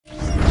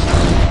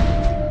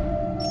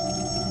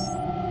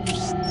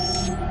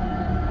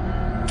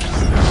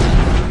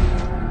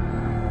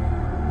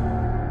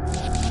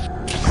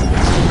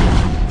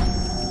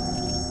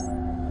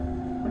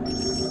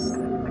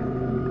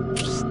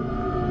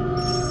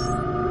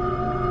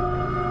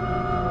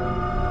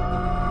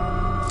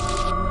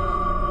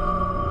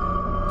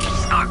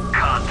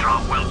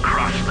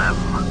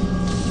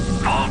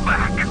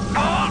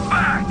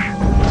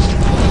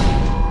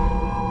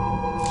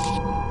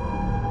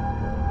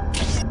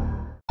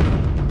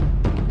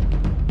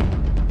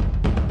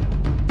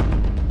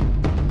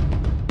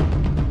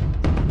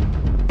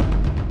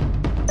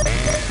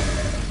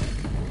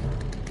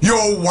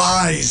Your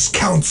wise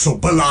counsel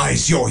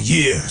belies your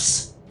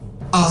years.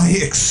 I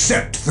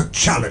accept the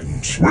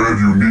challenge. Where do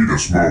you need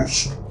us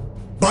most?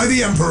 By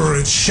the Emperor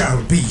it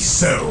shall be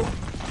so.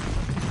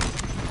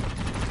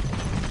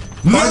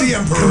 By the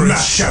Emperor it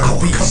shall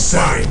be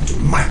so.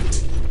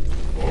 Might.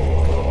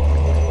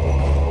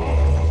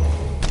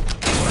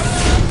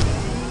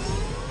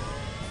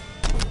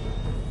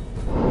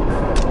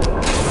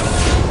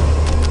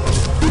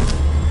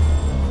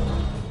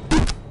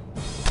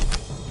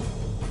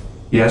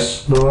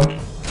 Yes, Lord?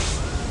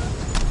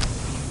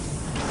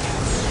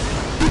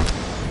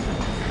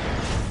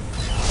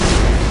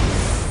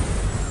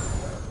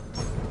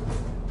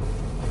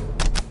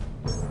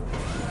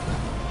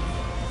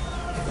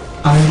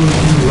 I will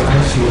do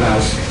as you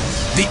ask.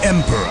 The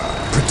Emperor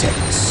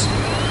protects.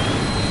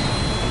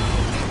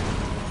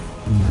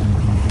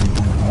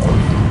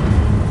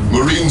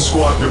 Marine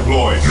squad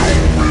deployed. Your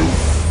will.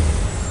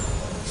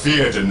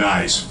 Fear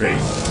denies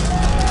faith.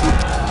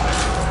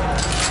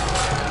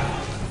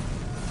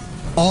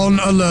 On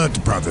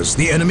alert, brothers.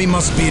 The enemy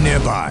must be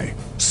nearby.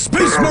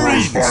 Space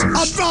Marines,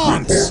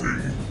 advance!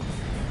 Reporting.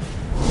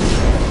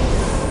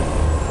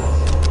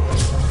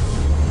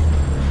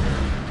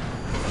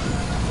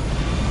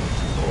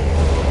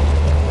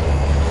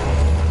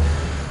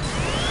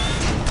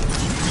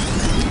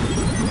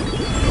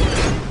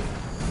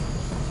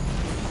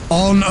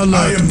 On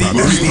alert,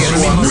 brothers. The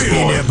enemy must be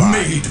nearby.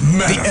 Made The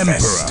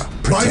manifest. Emperor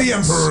protects. By the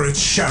Emperor it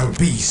shall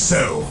be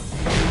so.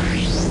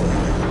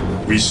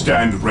 We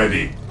stand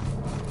ready.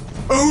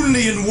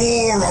 Only in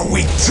war are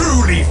we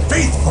truly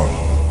faithful.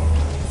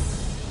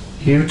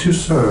 Here to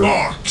serve.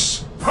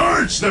 Orks,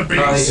 purge the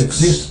I beasts!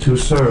 exist to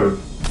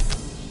serve.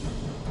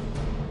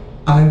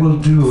 I will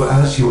do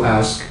as you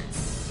ask.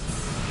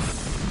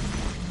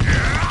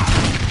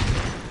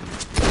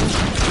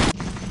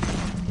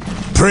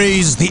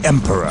 Praise the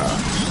Emperor.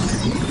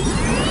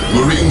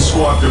 Marine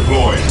squad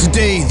deployed.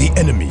 Today the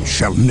enemy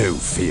shall know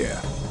fear.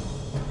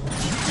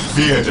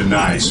 Fear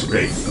denies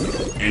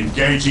faith.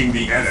 Engaging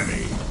the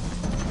enemy.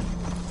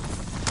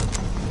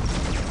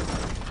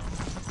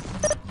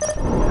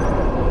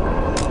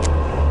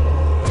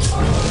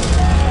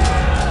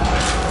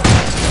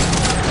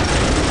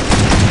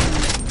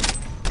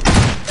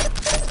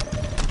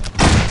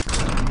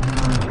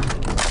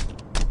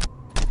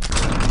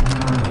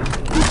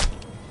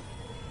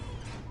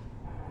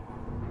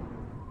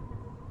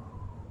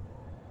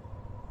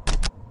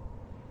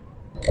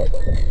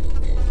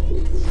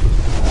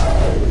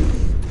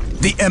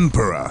 The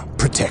Emperor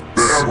protects.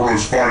 The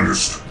Emperor's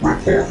finest,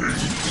 reporting.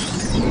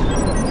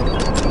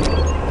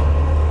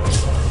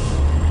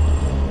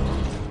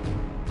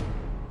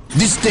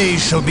 This day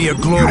shall be a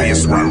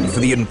glorious one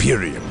for the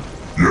Imperium.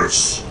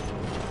 Yes.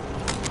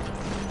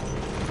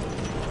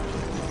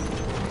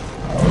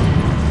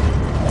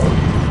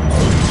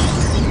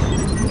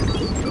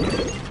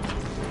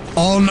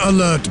 On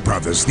alert,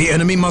 brothers. The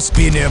enemy must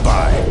be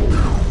nearby.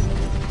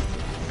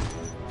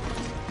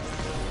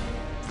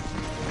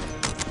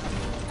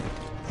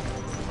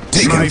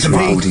 My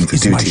faith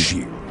is my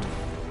shield.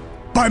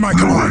 By my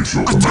command,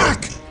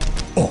 attack!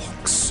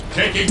 Orks.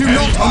 Do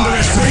not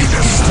underestimate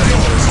us.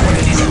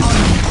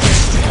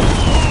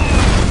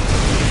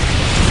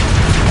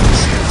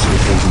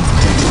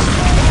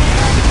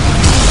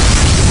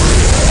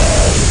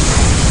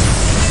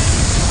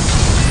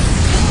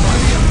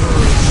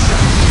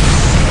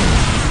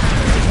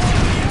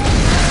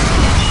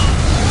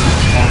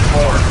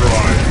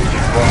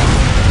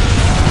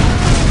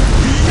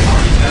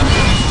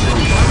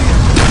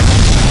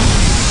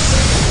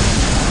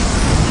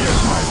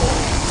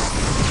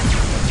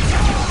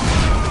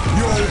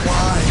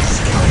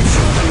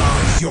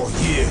 Your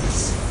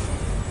years.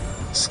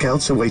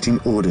 Scouts awaiting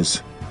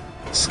orders.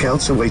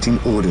 Scouts awaiting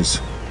orders.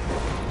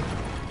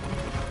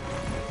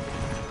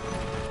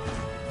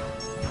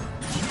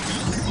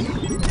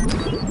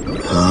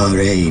 Our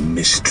aim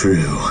is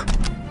true.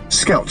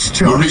 Scouts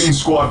charge. Marine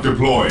squad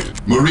deployed.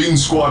 Marine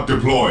squad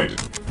deployed.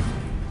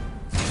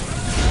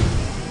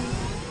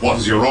 What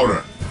is your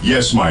order?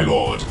 Yes, my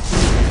lord.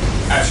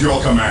 At your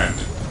command.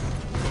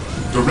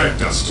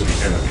 Direct us to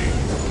the enemy.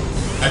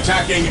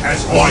 Attacking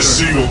as ordered. My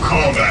single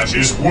combat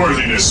is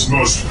worthiness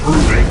most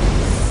proving.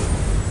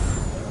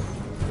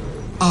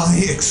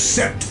 I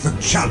accept the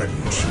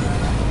challenge.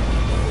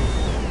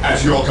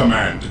 At your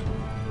command.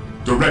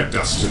 Direct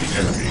us to the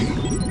enemy.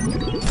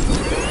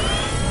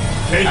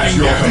 At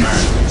your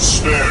command.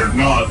 Spare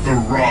not the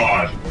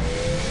rod.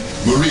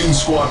 Marine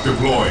squad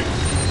deployed.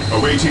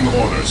 Awaiting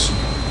orders.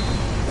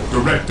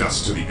 Direct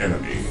us to the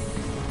enemy.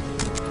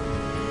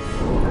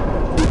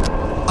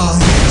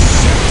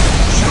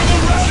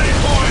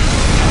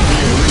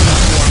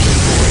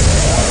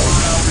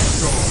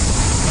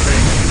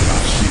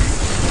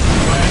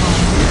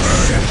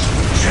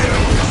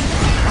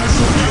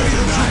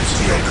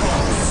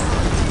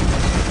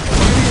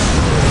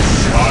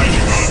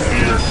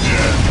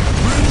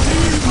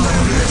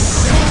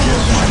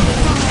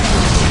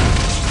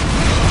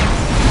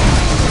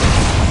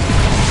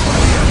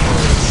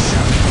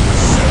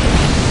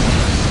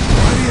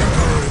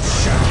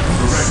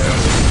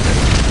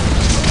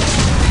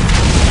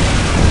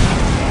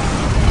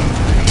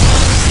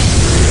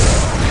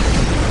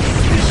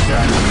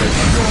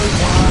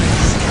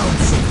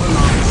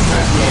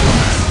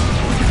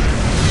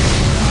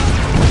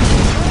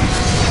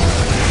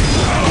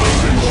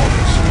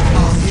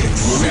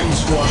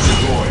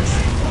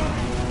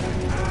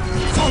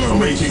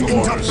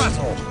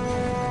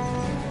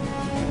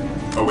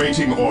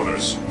 Awaiting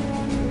orders.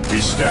 We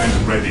stand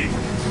ready.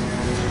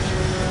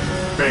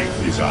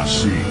 Faith is our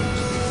shield.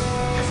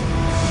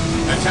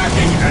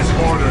 Attacking as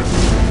ordered.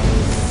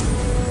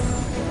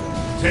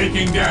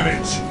 Taking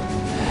damage.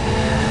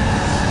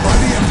 By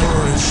the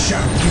Emperor it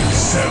shall be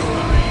so.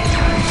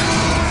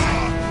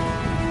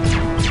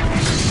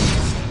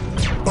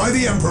 By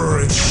the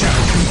Emperor it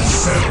shall be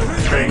so.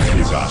 Faith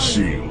is our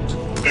shield.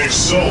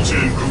 Exult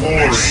in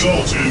glory.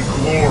 Exult in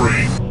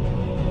glory.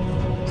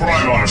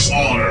 Primarch's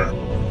honor.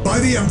 By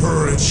the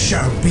Emperor it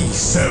shall be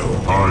so.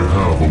 I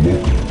have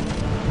awoken.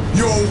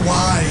 Your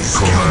wise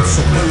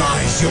counsel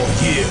belies your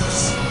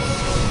years.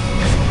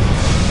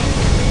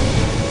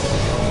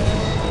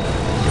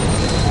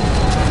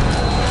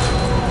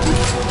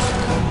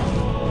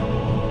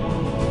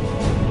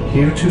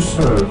 Here to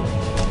serve.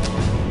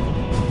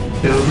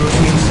 Build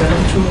routine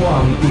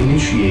 721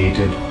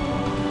 initiated.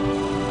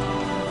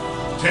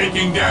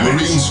 Taking damage.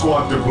 Marine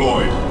squad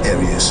deployed.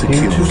 Area Here to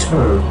secured.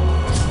 serve.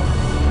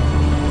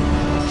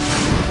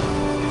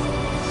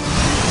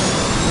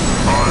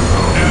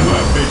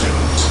 Ever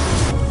vigilant.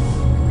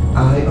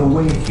 I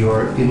await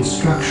your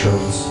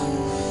instructions.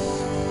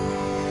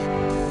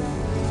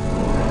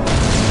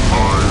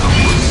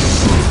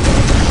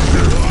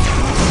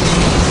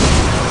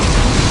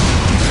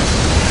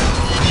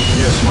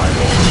 Yes, my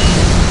lord.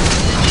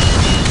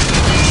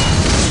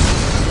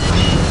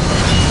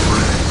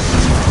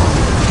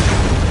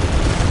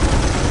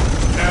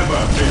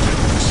 Ever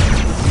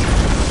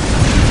vigilant.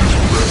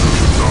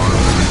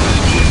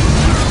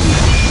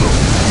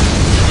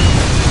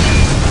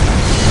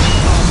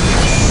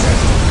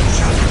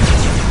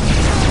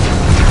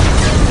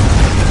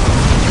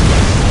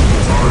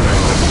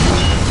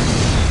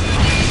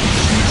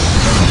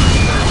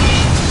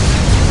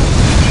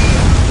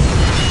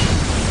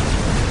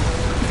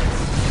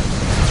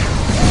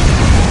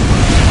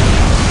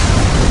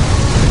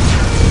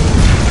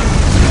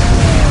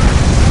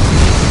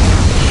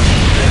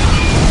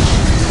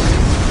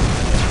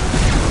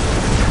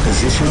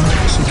 Position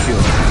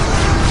secure.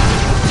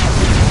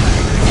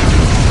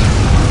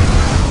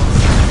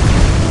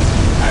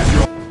 At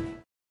your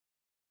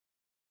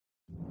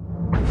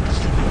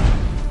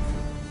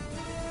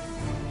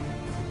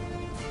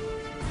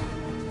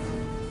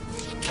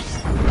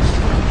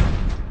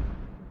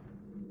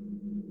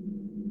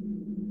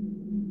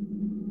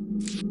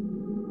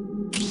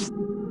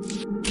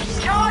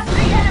Charge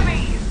the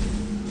enemies!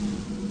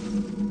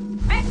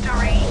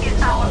 Victory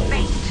is our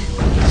fate!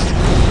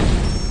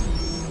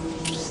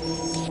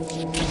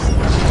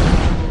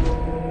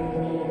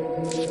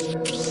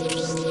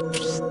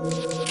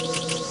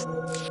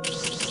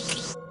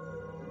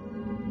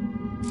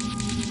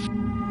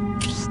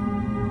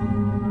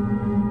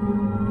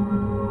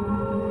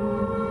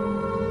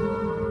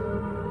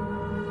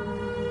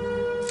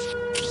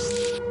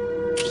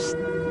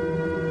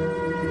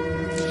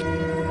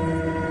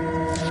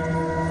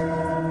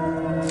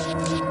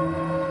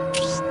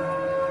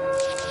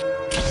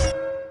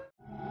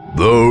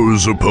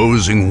 Those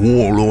opposing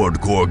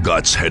Warlord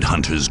Gorgut's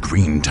headhunters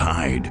Green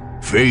Tide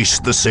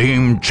faced the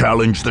same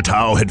challenge the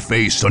Tau had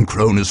faced on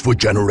Cronus for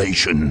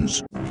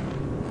generations.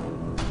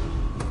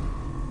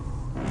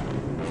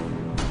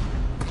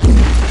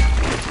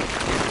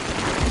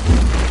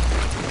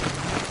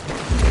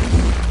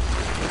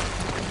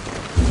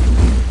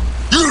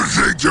 You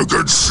think you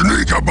can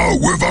sneak about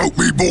without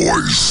me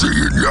boys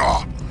seeing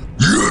ya?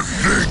 You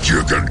think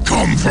you can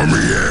come for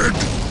me, Ed?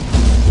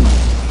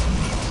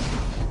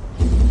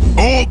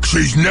 Orks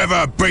is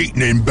never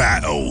beaten in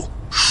battle.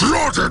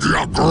 Shut it,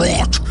 you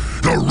grot!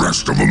 The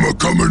rest of them are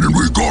coming and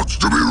we got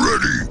to be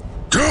ready.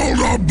 Tell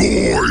the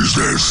boys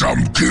there's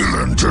some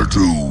killing to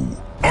do.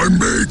 I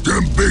made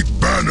them big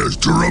banners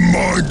to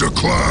remind the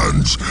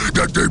clans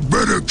that they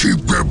better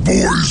keep their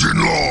boys in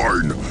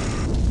line.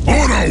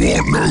 I don't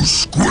want no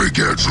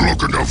squigheads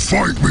looking to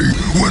fight me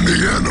when the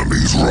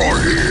enemy's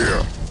right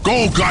here.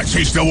 Gorguts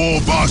is the war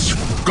boss.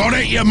 Got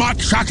it, you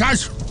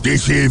mudsuckers?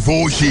 This here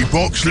voicey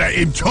box let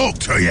him talk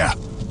to you.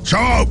 So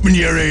open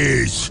your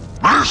ears.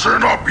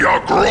 Listen up, you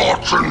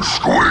grots and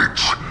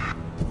squids.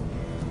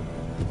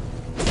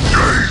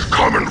 They's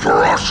coming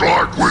for us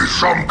like we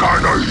some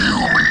kind of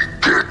human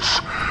kids.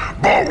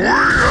 But we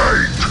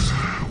ain't.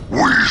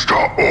 We's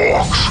the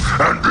Orks,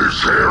 and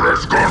this here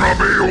is gonna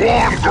be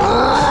one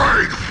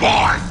great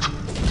fight.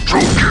 So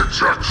get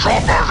your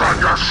choppers and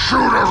your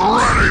shooters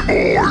ready,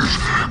 boys,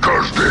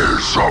 cause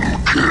there's some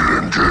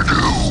killing to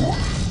do.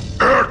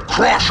 Head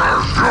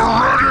Crushers, you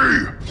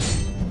ready?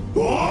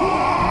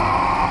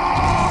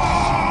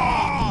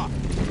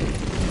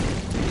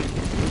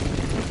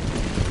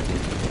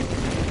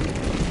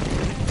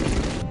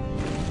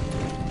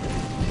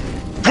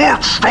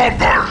 Foot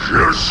stompers,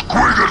 you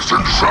squiggles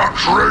and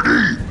socks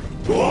ready?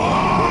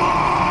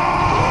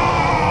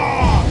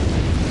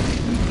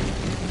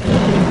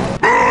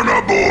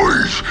 Burner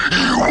boys,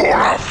 you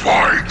wanna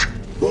fight?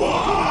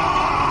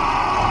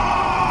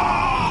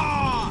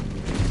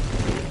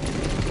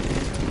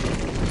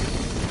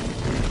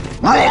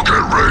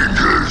 Rocket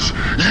Rangers,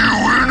 you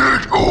in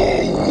it or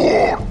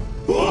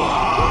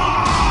what?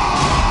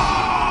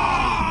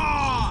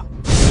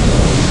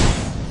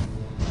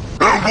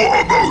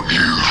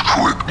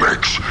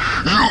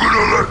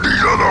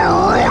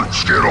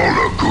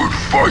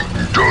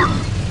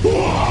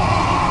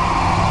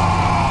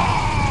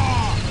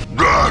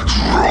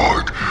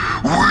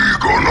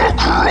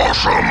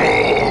 squash 'em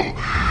all.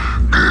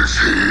 This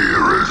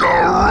here is a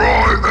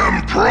right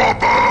and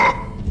proper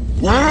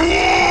war!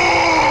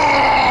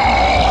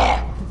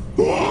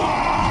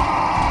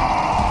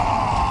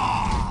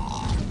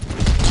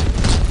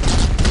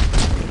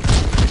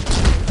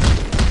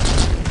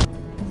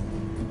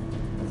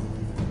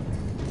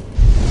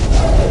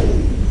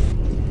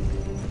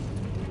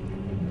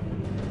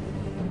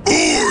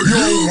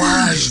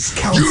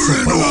 Council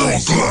You're in all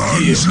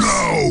clans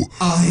now!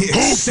 I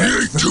Hope accept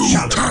you the too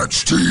challenge.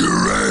 attached to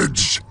your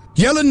heads!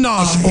 Yell and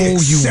Nash I all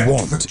you accept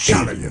want, the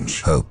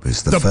challenge. Hope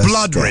is the The first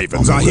Blood step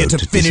Ravens on are the here road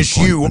to finish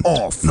you disappointment.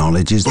 off.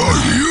 Knowledge is But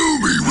power. you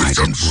me with Hide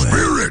some it well.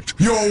 spirit!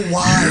 Your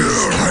wise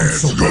Your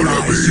head's counsel gonna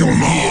belies be your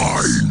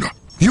years. mine!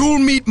 You'll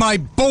meet my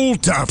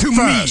bolter To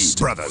first,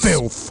 me, brothers.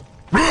 filth.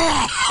 I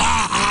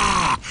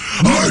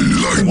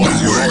like the way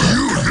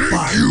you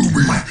think, you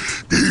me!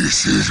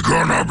 This is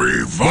gonna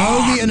be fun!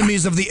 While the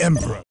enemies of the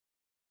Emperor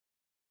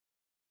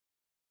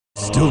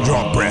still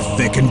draw breath,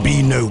 there can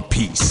be no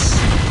peace.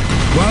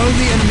 While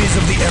the enemies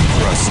of the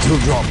Emperor still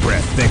draw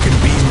breath, there can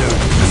be no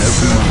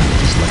peace. An open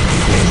mind is like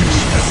flames.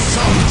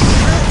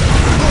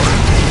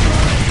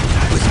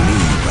 With me,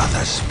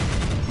 brothers.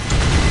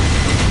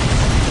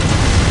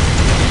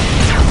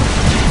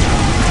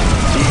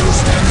 He who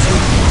stands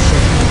with me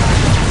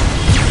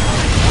shall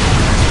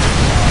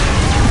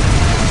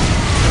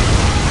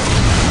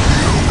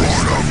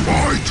Wanna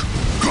fight?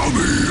 Come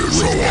here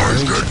so I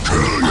can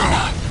tell ya!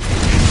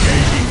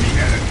 Engaging the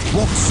enemy.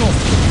 walk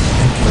softly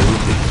and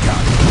clothed in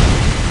gun.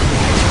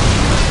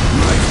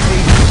 My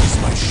faith is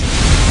my shield.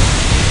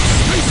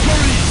 Space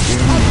Marines,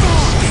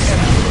 avast! The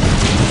Emperor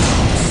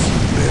comes.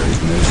 There is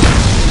no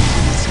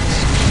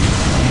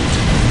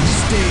This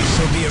day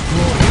shall be a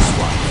glorious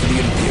one for the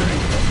Imperium.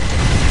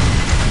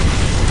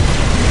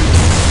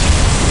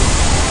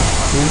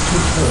 Here to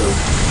serve.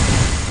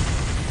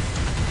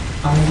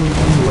 I will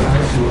do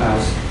as you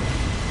ask.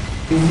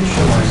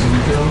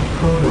 Initializing build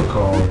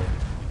protocol.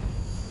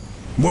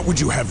 What would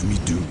you have me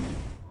do?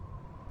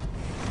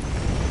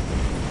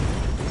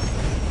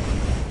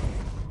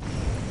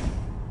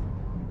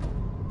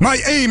 My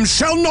aim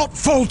shall not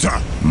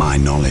falter! My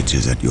knowledge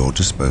is at your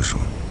disposal.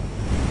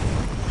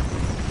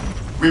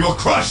 We will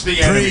crush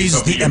the enemies Praise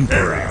of the the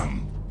Emperor. Imperium.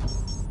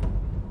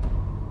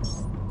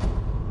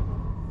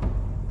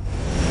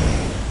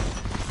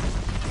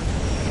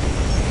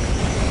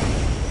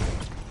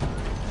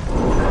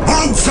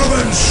 Answer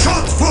them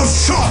shot for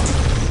shot!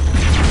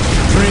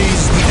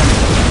 Praise the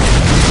Emperor.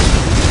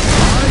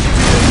 I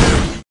fear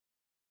no.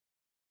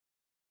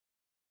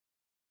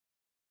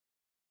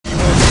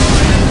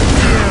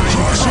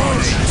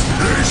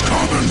 He's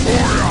coming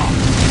for ya!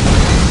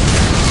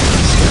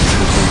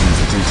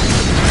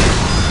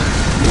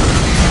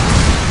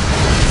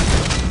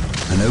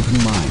 An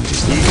open mind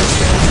is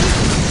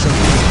the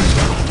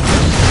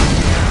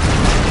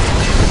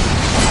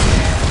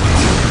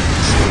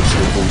Scouts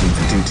reporting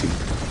for duty.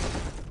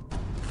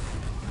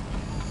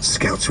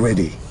 Scouts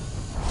ready.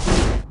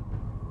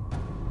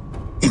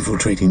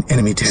 Infiltrating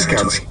enemy territory.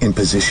 Scouts in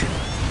position.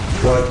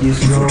 What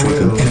is your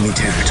Infiltrating will? enemy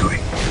territory.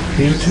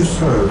 Here to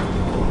serve.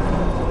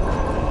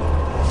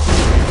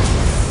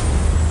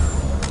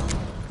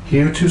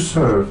 Here to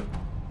serve.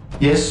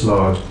 Yes,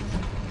 Lord.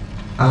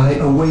 I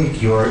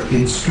await your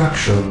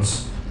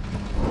instructions.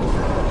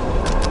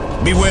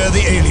 Beware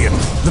the alien,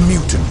 the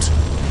mutant,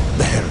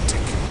 the heretic.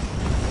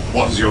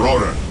 What is your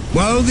order?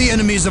 While the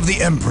enemies of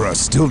the Emperor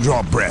still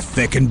draw breath,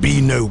 there can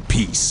be no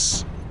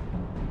peace.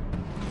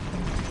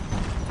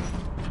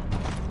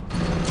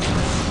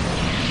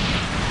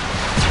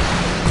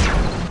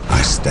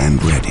 I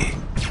stand ready.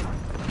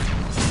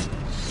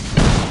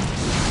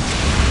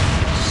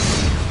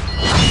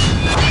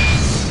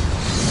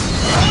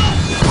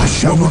 I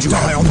shall not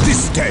die on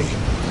this day.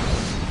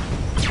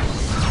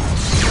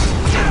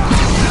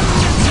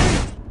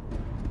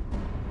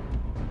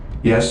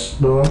 Yes,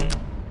 Lord?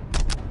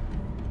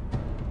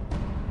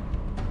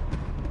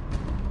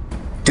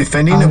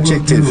 Defending I will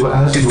objective. do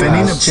as you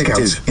Defending ask.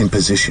 objective in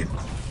position.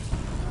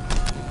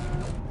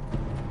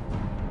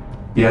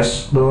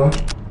 Yes, Lord?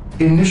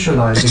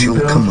 Initializing At your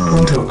build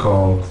command.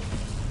 protocol.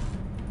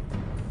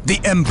 The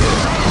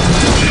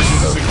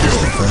Emperor.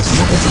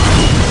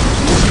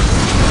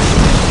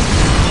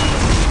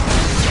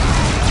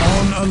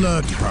 On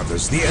alert,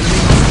 brothers. The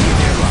enemy must be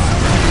nearby.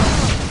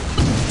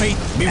 Fate,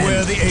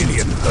 beware the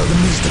alien. Hope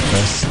is the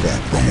first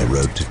step on the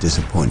road to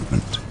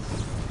disappointment.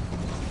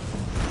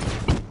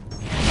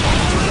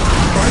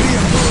 By the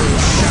Emperor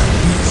shall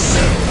be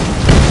so.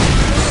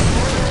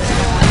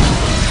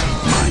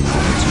 My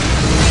knowledge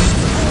is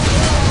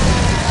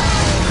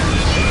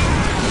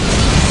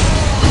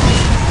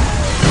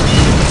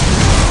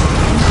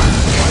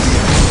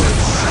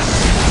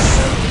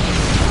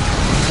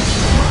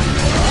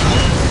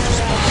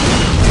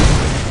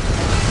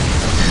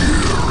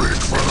You're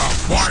it for the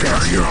fight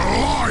of your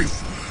life!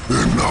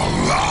 And the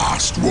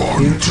last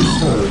one, Here to too!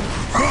 serve.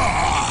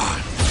 Ah!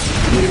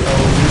 We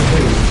are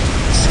ready.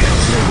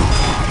 Scouts ready.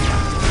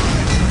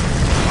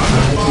 I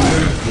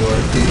await your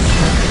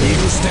instructions. He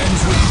who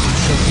stands with me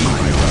shall be my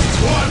right.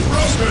 Squad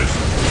broken!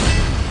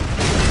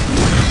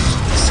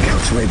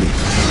 Scouts ready.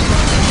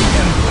 The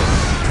Emperor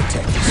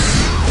protects.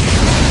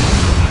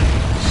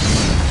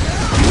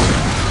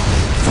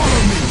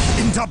 Follow me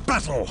into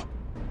battle!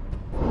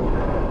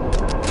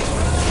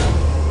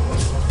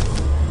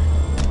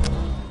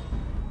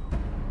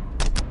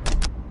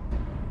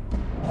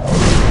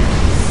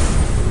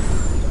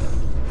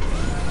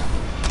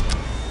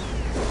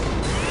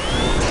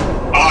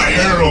 I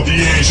herald the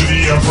age of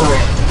the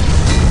Emperor.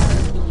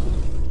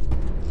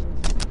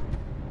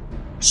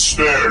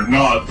 Spare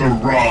not the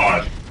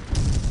rod.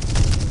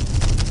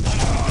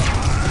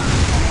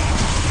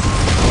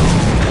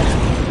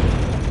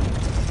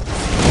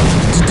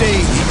 Today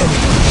the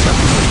Emperor shall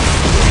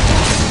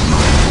be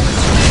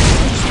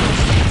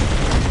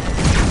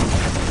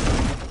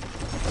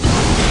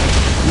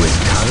With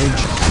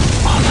courage,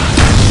 honor.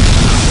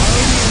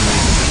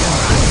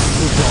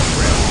 without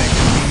breath there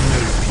can be no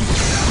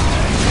peace.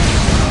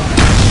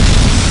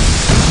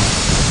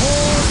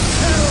 For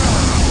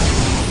terror!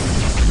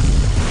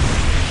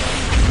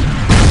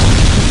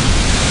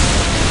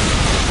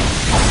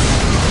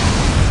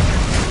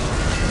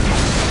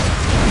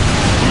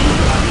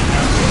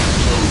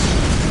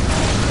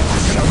 I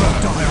shall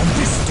not die on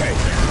this day.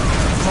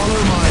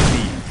 Follow my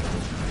lead.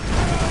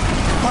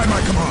 By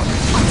my command,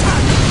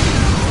 attack!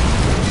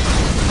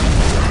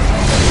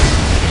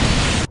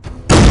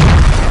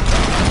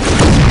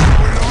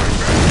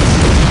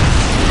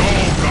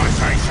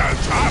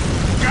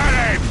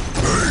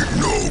 Ain't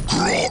no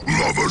grot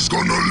lover's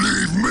gonna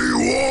leave me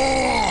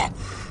war!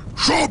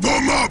 Chop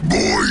 'em up,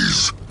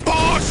 boys!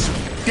 Boss!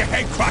 The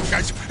head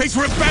crushers! He's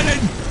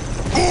rebelling!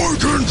 I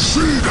can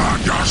see that,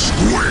 you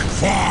squid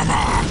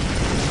farmer!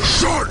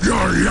 Shut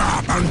your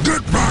yap and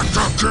get back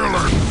to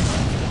killing!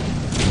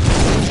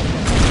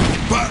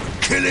 But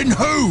killing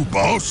who,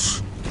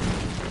 boss?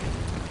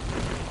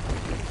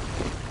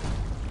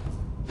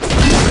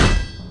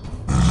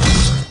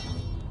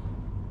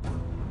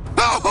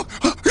 Oh,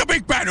 the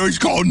big banner is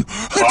gone!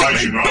 The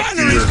big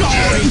banner is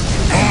gone!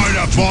 I'm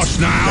the boss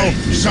now,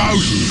 so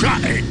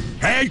shut it!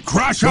 Head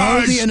crushers!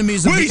 While the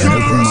enemies of the We shall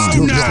Emperor run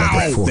still now!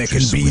 gather, there can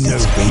Fortress be with no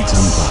its gates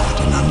peace. unbarred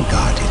and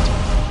unguarded.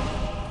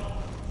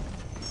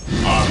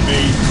 Are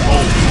made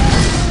whole.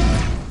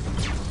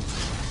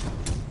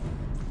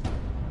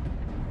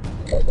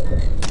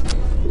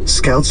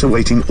 Scouts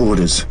awaiting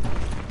orders.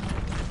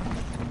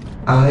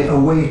 I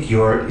await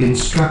your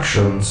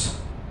instructions.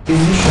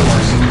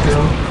 Initializing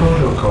build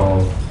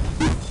protocol.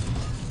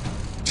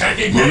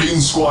 Taking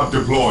Marine squad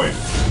deployed.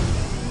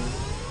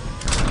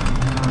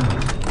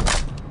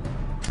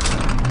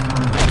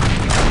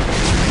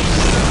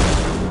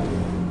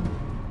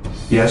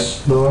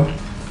 Yes, Lord?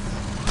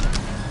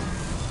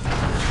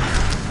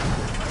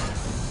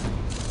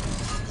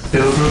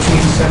 Build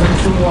routine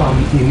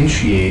 721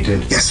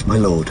 initiated. Yes, my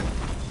lord.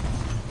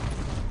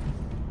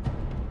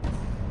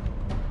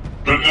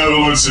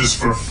 Benevolence is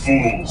for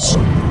fools.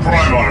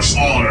 Primarch's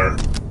honor.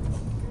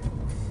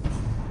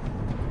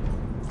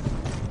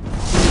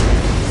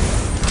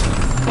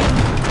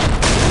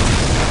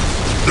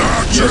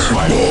 That's Yes, it,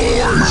 my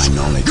boys! My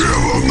knowledge Give of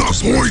the 'em the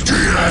Orks pointy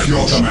At end!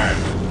 your command.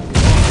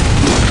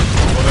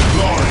 For the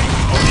glory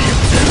of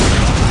the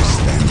I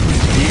stand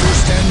ready. He who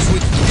stands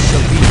with me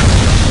shall be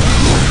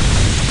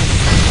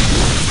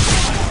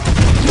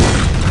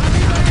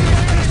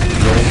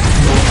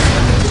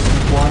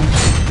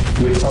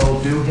One, with all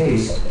due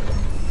haste.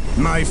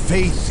 my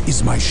faith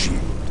is my shield.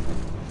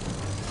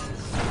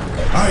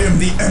 I am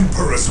the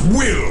Emperor's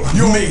will.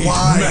 Your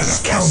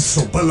wise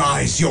counsel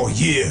belies your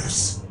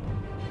years.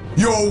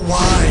 Your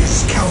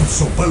wise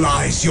counsel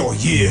belies your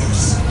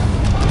years.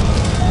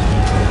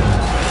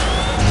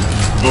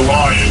 The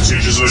lion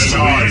teaches us to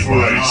lead for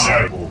an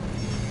example.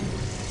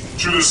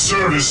 To the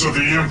service of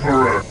the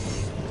Emperor.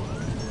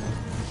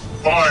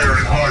 Fire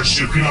and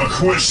hardship cannot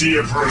quench the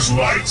Emperor's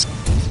light.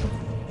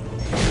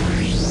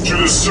 To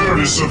the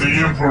service of the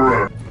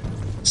Emperor.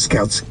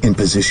 Scouts in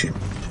position.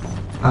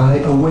 I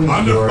await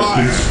Under your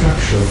fire.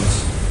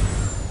 instructions.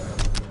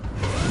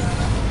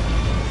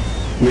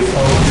 With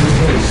all due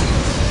haste.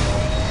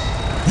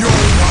 Your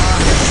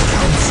wise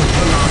counsel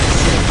belies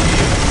your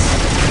years.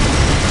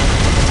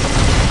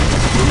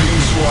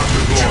 Marine squad To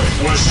deployed.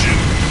 question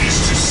is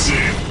to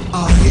sin. I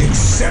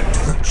accept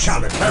the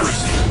challenge.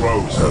 Heresy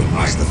grows Hope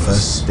behind is the us.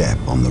 first step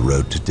on the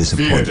road to Fear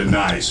disappointment.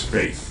 denies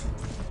faith.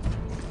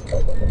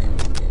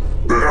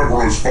 The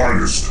Emperor's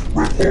finest,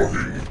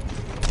 reporting.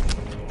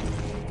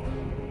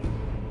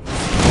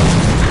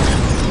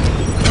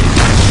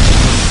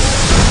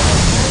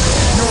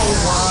 Your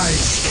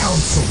wise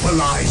counsel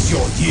belies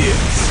your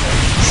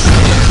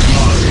years.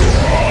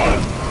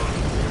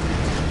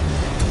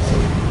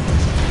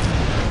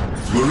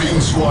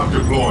 Marine squad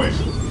deployed.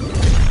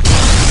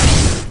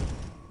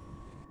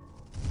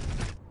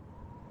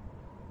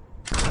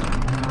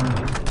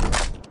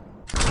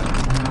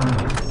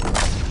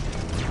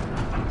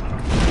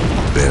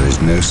 There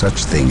is no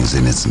such thing as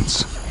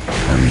innocence,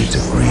 only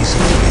degrees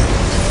of guilt.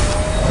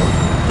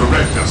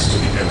 Direct us to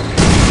the enemy.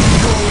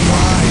 Your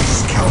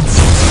wise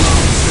counsel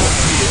belies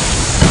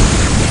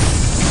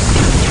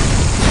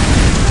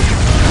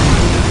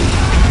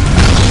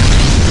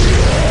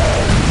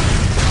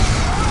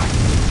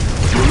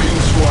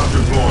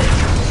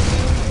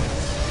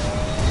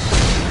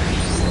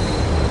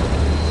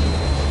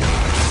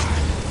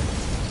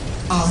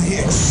I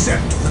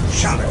accept the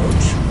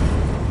challenge.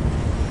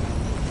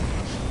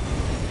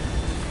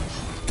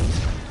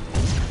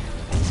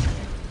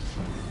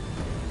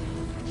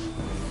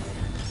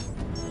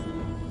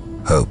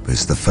 Hope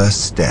is the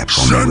first step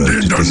on the Send road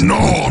in to the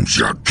disappointment. knobs,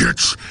 you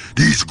gits!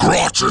 These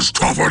grots is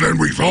tougher than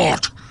we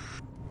thought!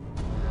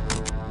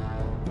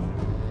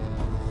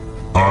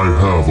 I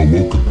have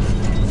awoken.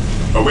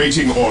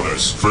 Awaiting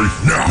orders.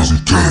 Faith Now is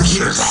eternal. this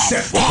is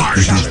a fight!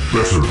 It is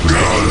better to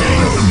die for the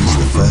Emperor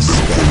than First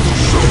live for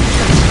yourself.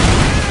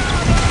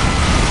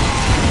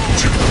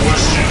 To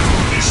question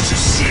is to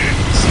sin.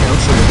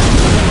 Scouts are ready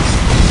to orders.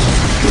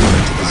 Getting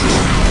into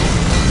position.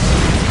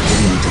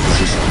 Getting into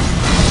position.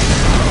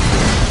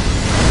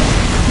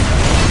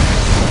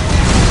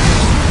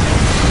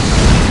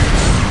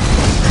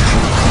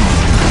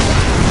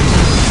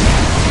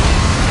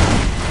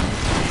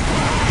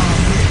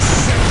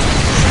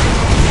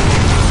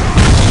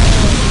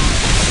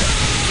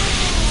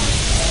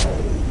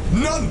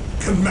 None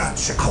can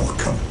match our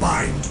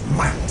combined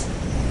might.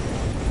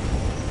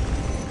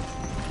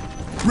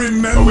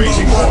 Remember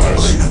Awaiting what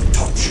orders. I have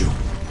taught you.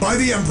 By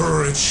the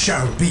Emperor it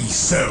shall be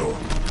so.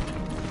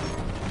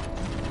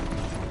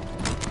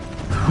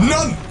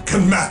 None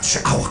can match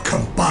our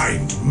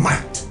combined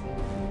might.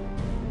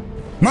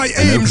 My An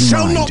aim open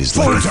shall mind not is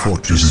like a falter.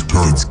 fortress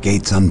with its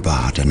gates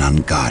unbarred and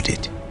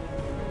unguarded.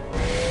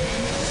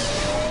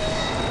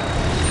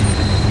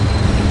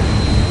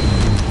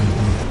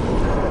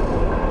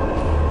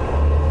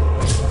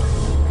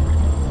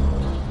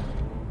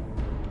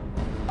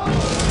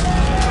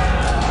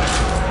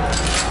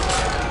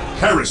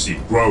 Heresy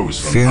grows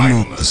from Fear not the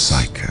idleness.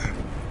 psycho.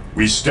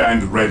 We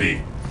stand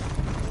ready.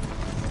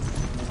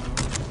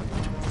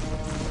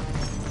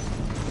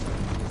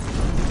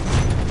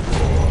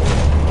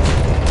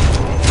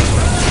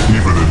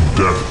 Even in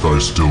death I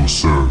still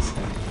serve.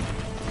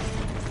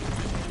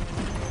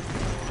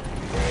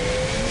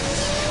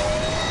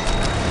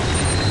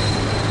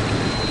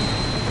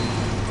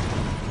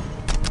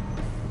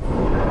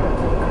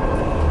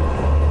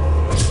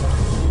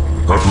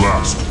 At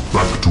last,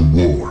 back to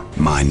war.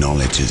 My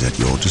knowledge is at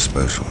your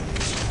disposal.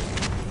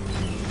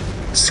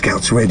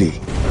 Scouts ready.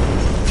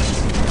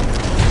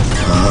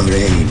 Our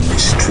aim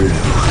is true.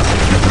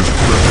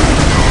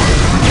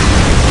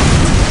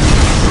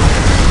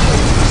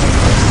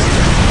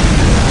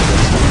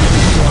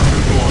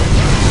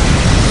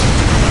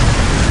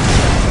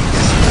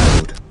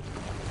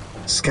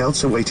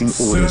 Scouts awaiting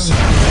orders.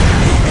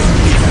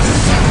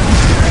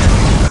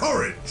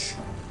 Courage.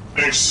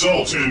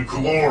 Exult in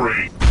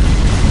glory.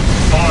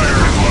 Fire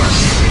and march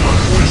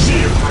unquench the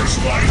Emperor's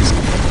light.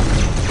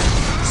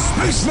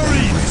 Space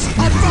Marines,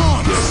 Even in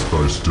advance! death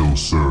I still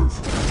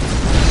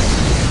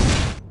serve.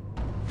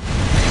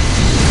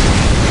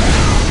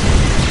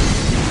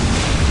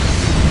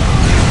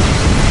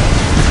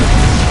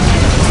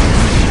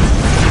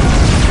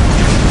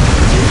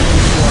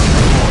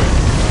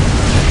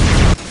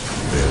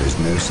 There is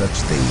no such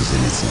thing as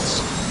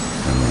innocence.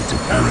 Only to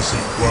Heresy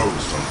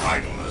grows from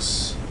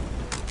idleness.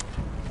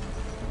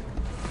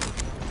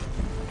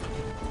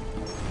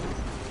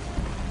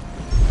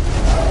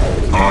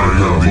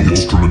 I am the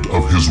instrument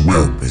of his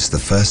will. Hope is the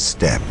first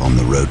step on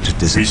the road to We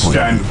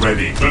disappointment. stand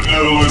ready.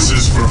 Benevolence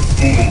is for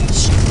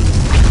fools.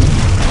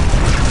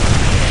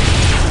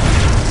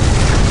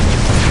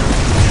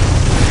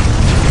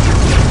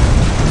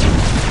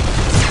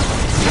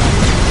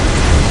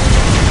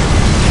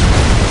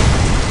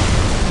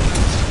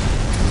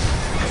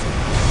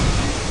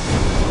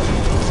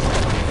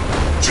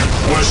 To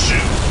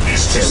question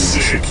is to Area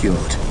sin.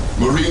 secured.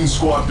 Marine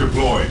squad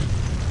deployed.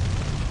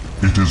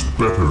 It is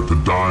better to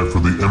die for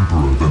the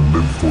Emperor than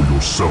live for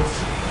yourself.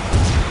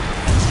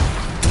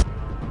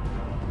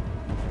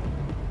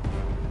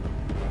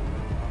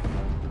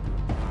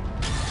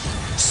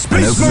 An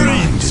Space open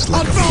mind Marines, is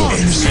like a advance!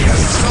 fortress with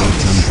its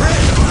gates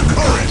unbarred and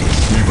unguarded.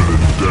 Even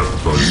in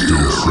death I still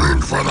You're in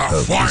serve. for the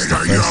Hope is fight the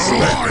of first your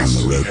step on life!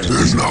 the road to And the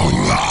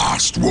disappointment.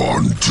 last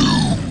one,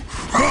 too!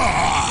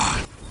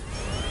 Ah!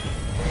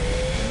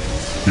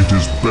 It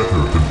is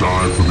better to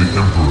die for the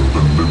Emperor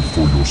than live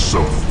for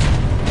yourself.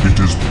 It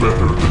is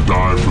better to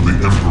die for the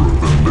Emperor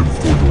than live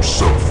for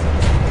yourself.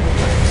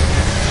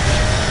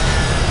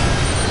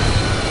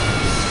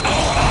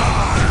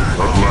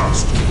 At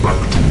last, back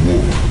to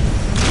war.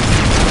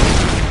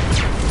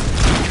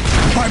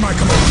 By my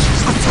command,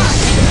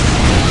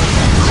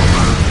 attack!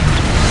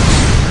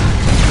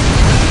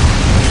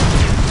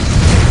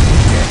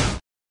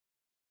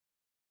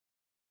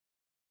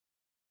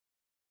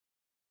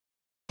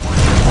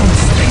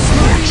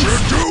 What you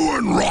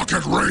doing,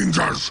 Rocket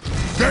Rangers?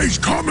 They's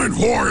coming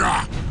for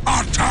ya!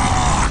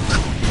 Attack!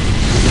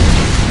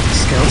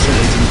 Scouts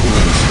awaiting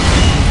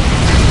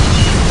orders.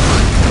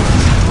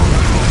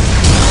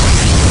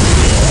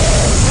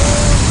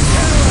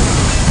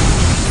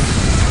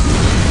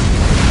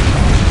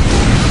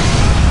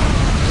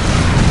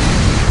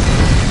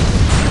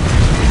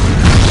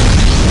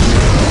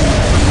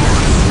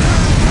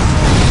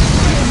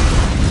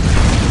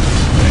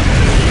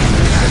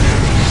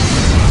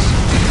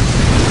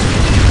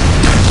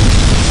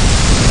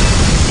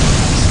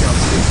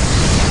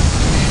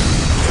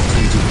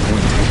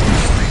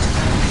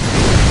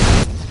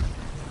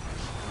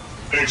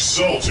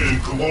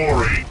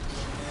 glory.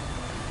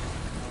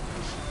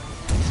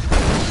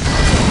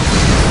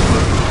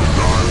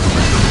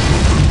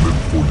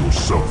 For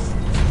yourself.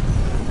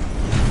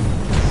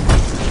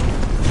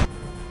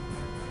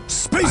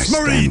 Space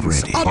Marines,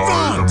 ready.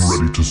 advance! I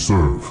am ready to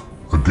serve.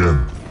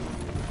 Again.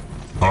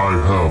 I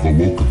have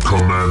awoken.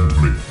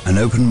 Command me. An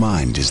open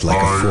mind is like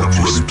I a am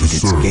fortress ready to with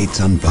its serve. gates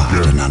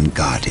unbarred Again. and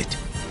unguarded.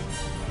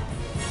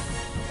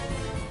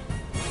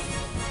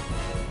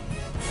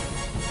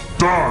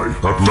 Die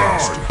at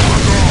last.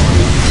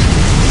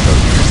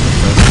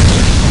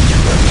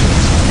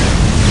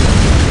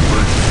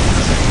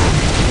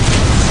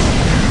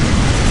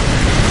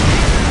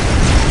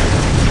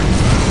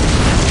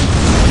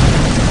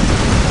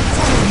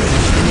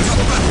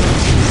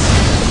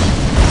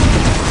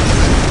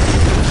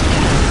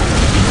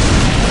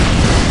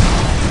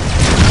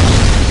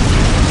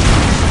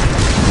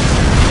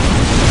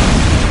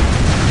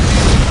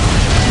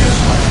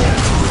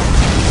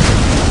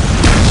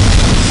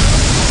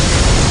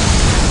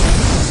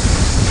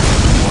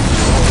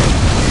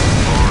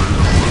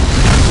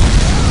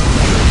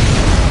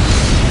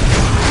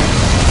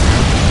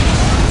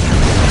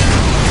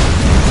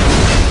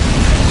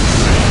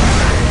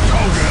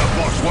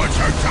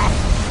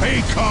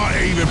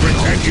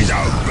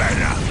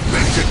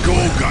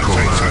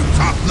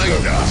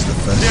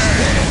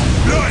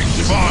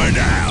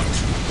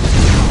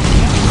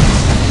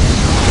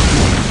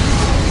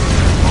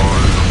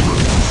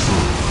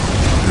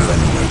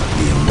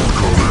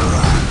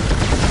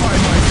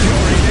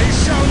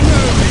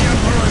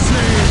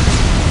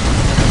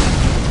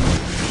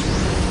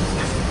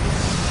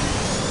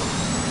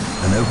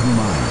 An open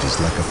mind is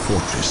like a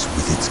fortress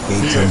with its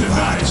gates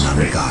unbarred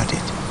and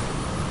unguarded.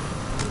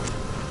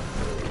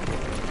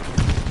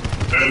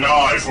 An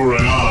eye for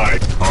an eye.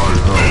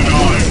 An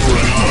eye for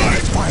an eye.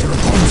 Fire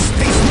upon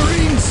Space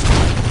Marines!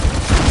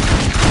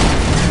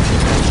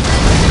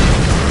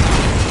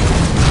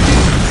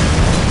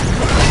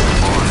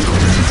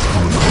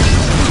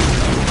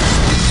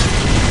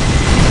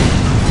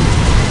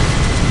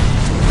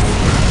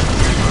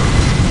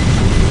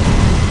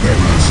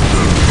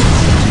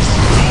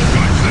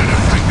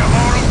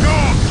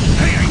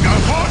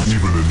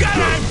 Even in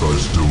death, I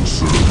still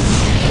serve.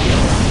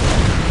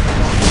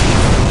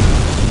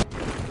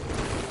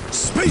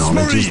 Space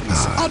Knowledge is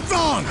Marines, power.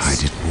 advance!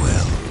 Hide it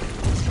well.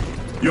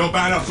 Your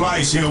banner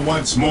flies here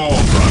once more,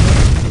 brother.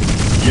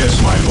 Yes,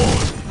 my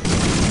lord.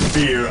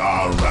 Fear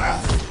our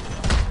wrath.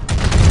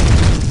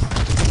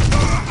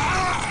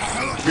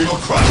 We will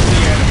crush the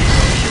enemy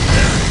from your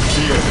perish.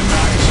 Fear the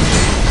night.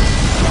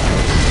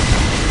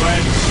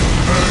 Cleanse,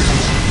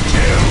 purge,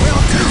 kill.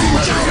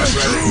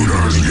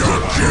 Even in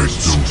death, I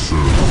still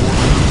serve.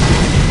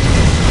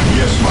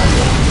 Yes, my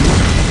lord.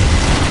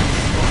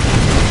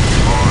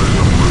 I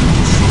am ready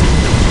to serve.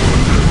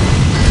 Again.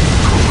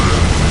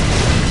 Command.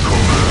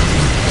 Command.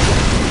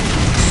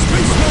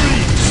 Space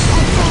Marines,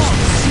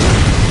 advance!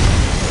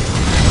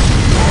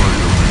 I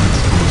am the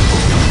instrument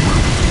of your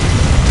will.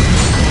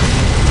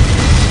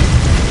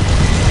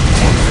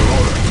 On your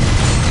order.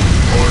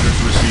 Orders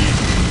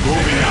received.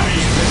 Moving out.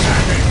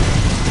 Attacking.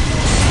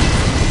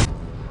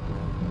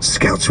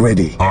 Scouts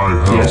ready. I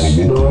have Yes,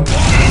 awoken. Lord. An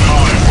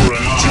eye for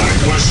an eye.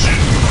 The question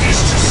is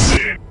to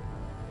sin.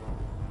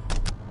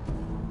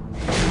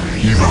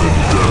 Even in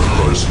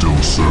death, I still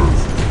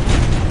serve.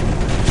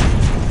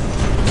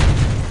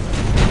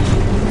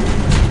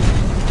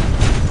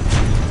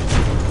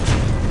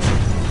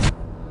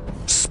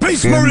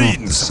 Space Fear not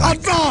the Marines, sight.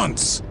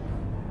 advance!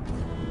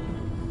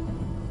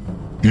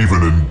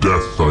 Even in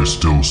death, I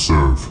still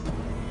serve.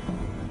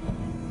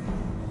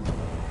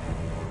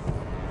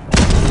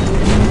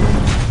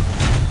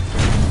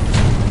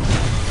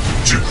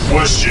 To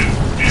question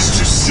is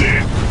to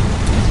sin.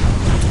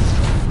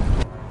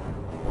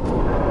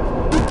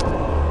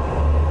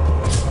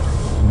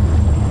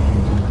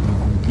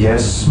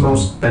 Yes,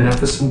 most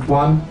beneficent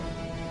one.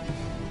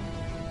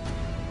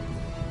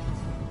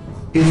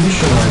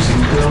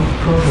 Initializing build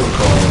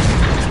protocol.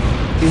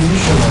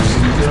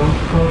 Initializing build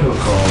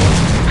protocol.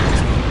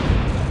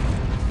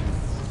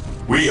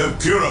 We have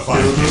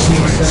purified Build this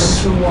routine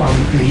place.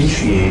 721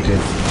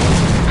 initiated.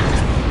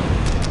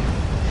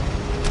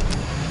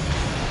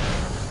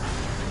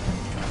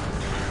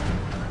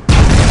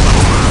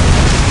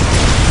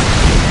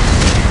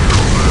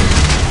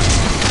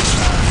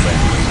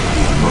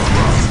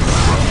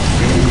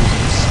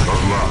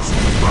 At last,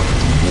 back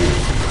to war.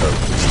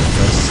 Hope is the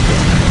first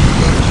step.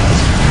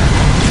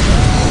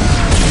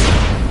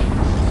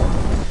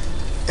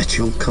 At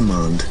your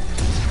command.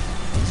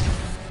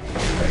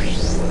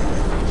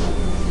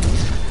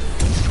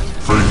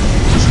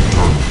 Faith is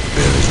eternal.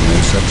 There is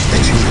no such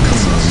At thing your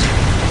command.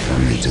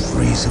 only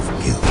degrees of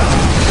guilt.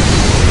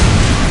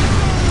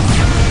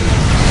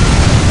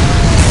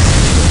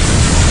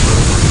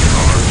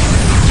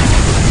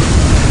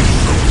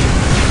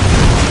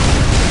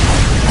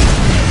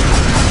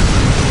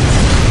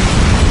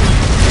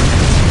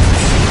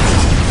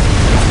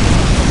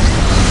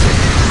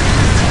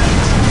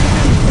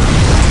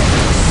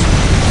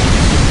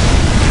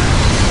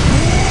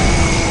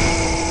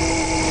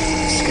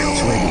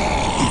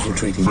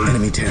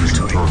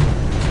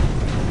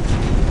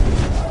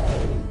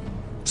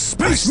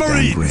 Space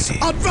Marines,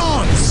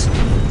 advance!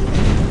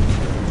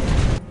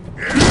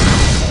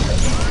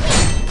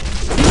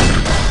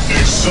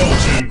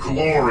 Exult in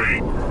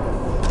glory.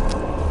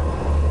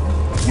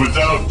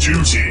 Without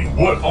duty,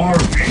 what are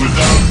we?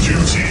 Without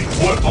duty,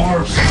 what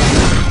are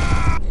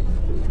we?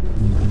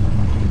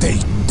 They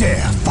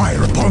dare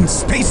fire upon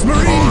Space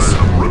Marines?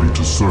 I am ready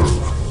to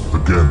serve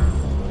again.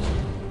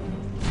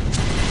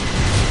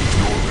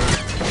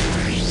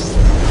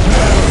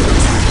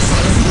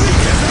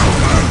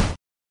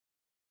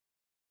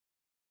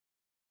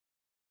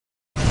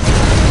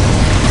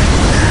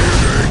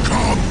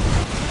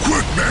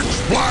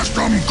 Blast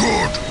them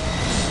good!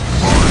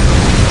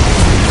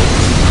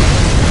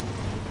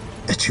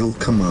 At your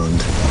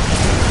command.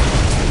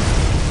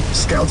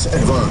 Scouts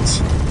advance.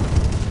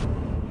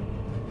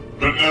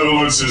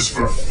 Benevolence is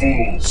for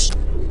fools.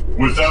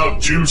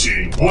 Without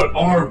duty, what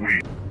are we?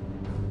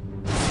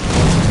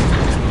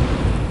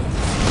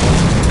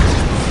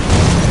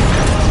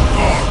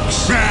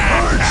 Orks!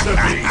 Purge the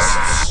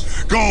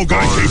beasts!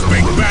 Gorguts is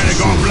big belly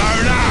got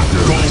blown up!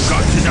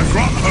 Gorguts is a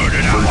grot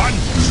herding that one!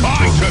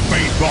 I should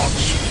be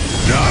boss!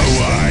 No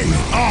way!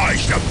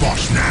 I's the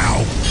boss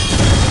now!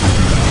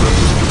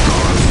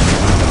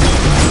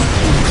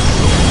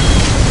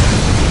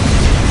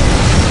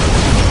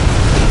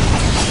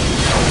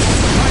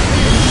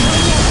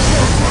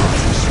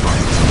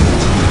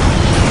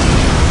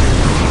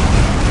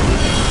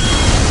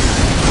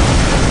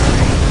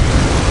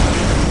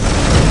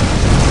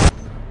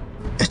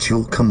 At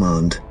your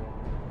command.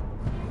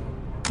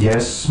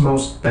 Yes,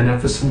 most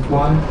beneficent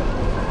one?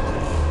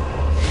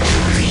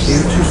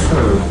 Here to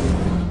serve.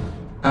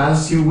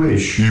 As you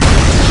wish. Send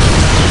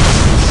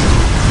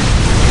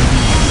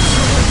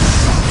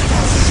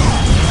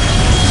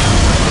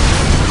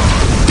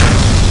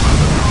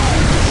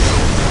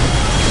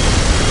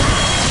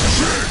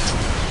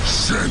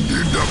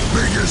in the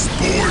biggest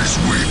boys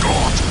we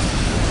got!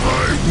 I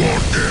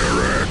want their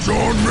heads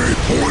on me,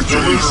 pointing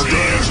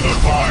Deliver the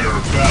fire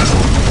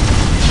battle!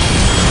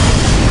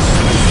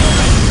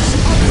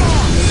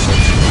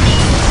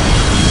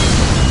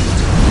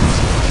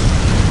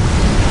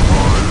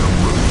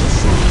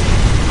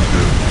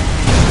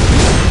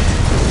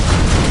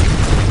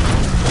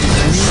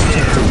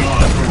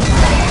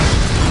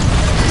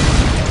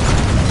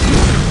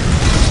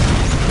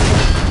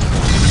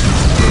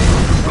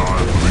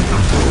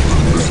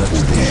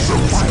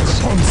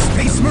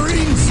 Space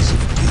Marines!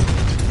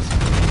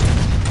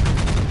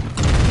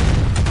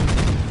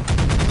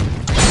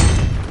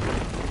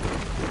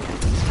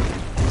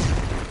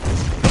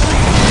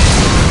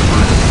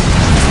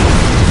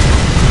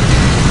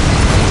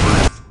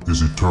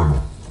 Is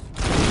eternal.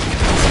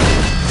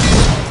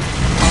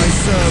 I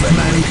serve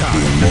mankind.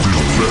 It is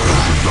better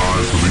to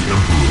die for the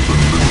Emperor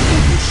than live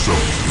for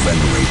yourself.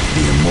 Venerate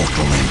the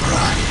immortal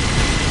Emperor.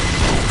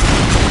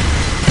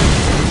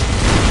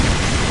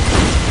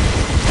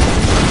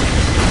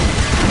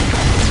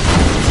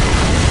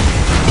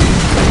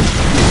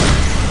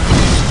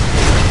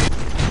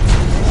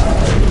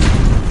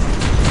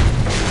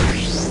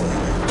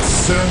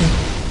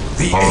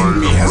 The I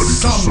enemy am has ready to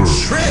some serve.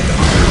 shred of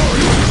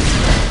glory.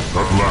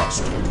 At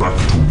last, back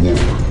to war.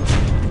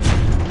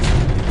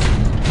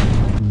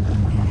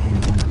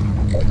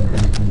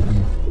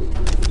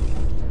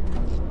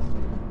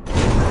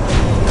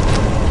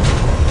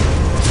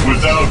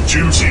 Without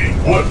duty,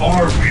 what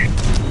are we?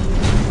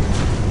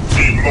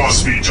 It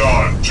must be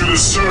done to the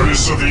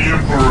service of the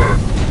Emperor.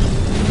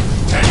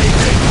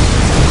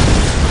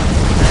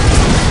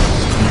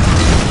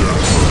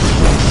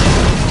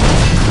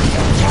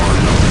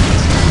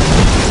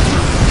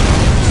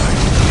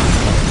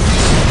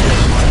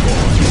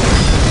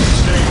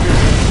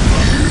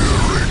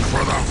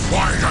 for the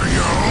fight of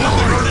your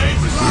honor!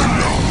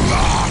 And the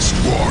last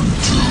one,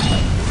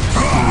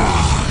 too!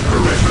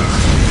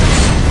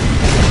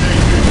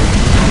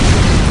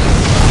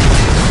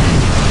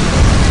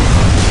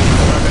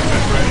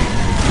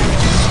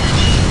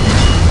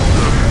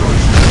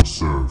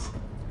 Serve.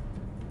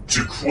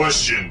 To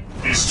question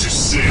is to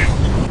sin.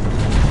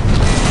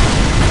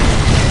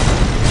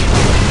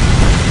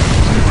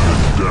 Even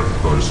in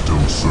death I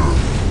still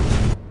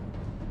serve.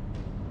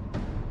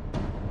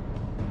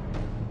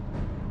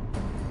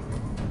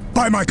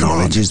 By my command,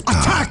 Knowledge is power.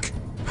 attack!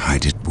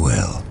 Hide it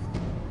well.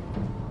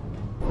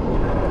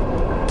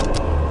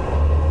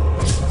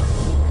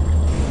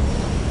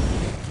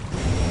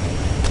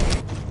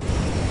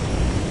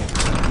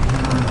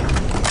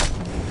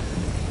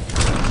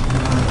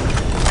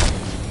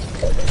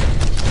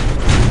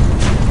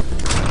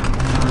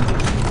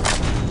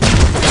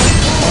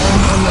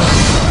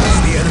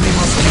 The enemy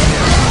must be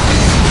near.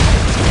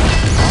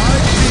 I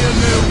fear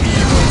no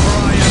evil, for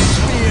I am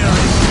fear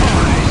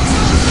incarnate.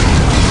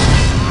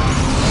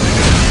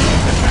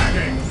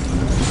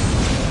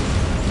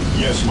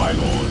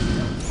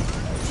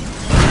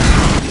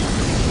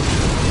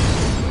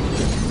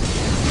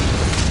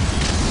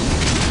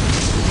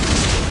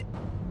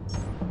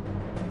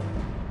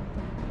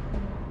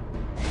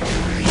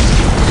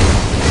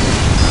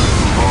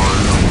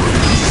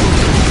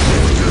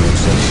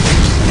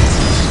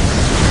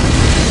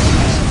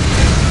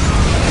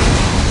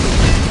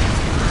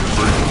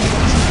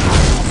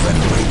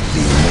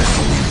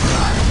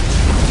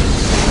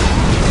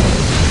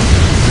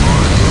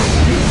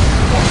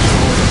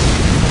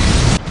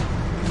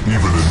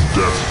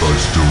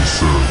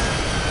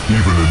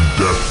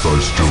 death I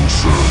still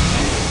serve.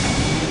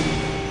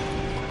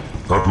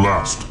 At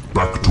last,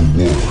 back to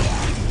war.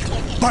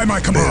 By my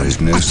command! There is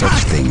no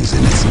such thing as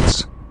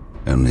innocence,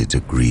 only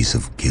degrees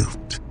of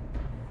guilt.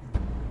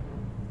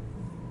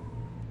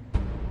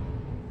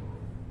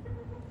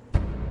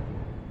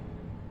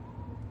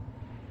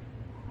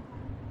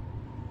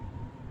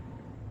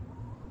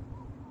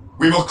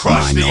 We will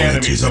crush the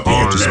enemies of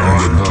our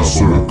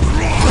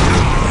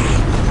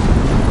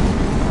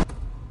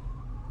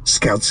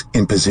Scouts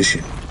in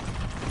position.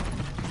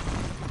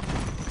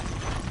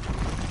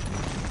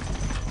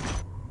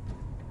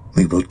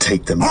 We will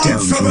take them down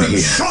from here.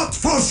 Shot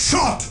for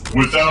shot!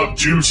 Without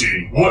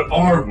duty, what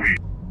are we?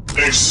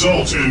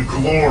 Exult in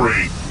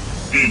glory.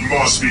 It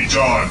must be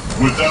done.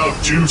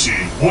 Without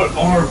duty, what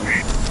are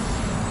we?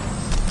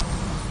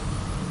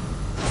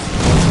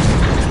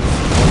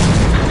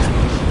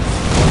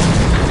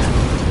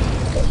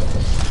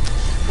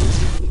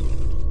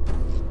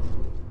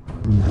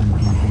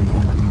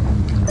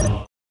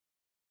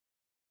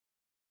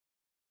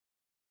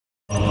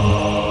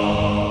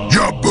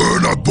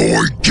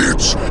 Boy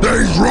gets,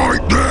 they's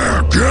right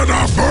there, get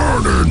a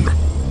burning!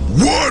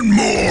 One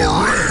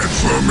more red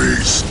for me,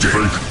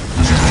 stick!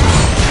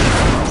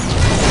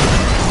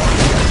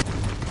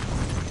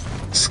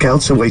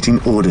 Scouts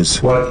awaiting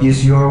orders. What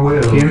is your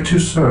will? Here to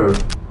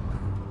serve.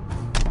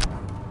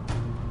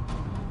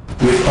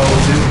 With all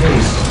due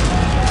haste.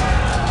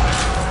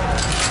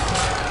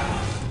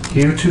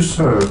 Here to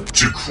serve.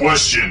 To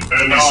question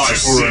an eye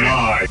for an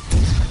eye.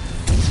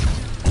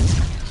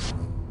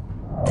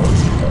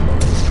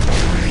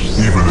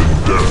 Even in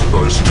death I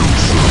still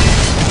serve.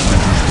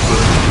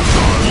 It is better to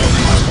die for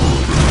the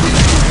emperor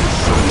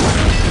than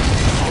live.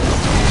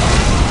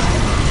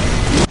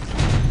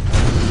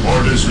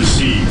 Orders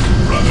received,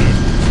 brother.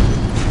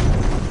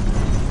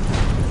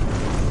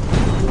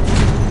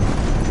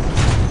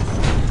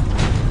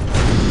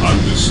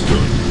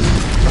 Understood.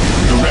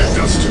 Direct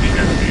us to the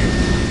enemy.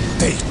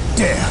 They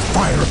dare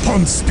fire upon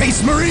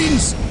Space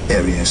Marines?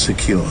 Area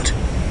secured.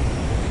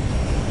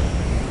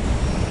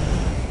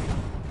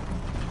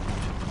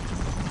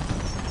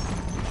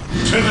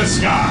 To the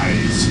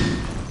skies!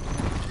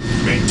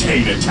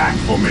 Maintain attack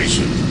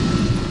formation.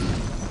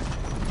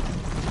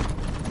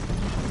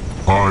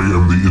 I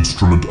am the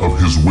instrument of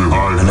his will.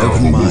 An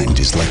open mind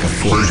is like a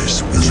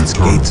fortress with its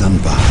gates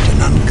unbarred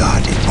and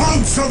unguarded.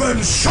 Answer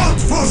them shot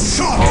for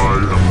shot! I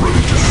am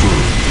ready to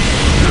serve.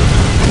 Yes.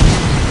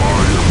 I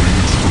am the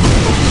instrument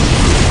of his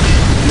will.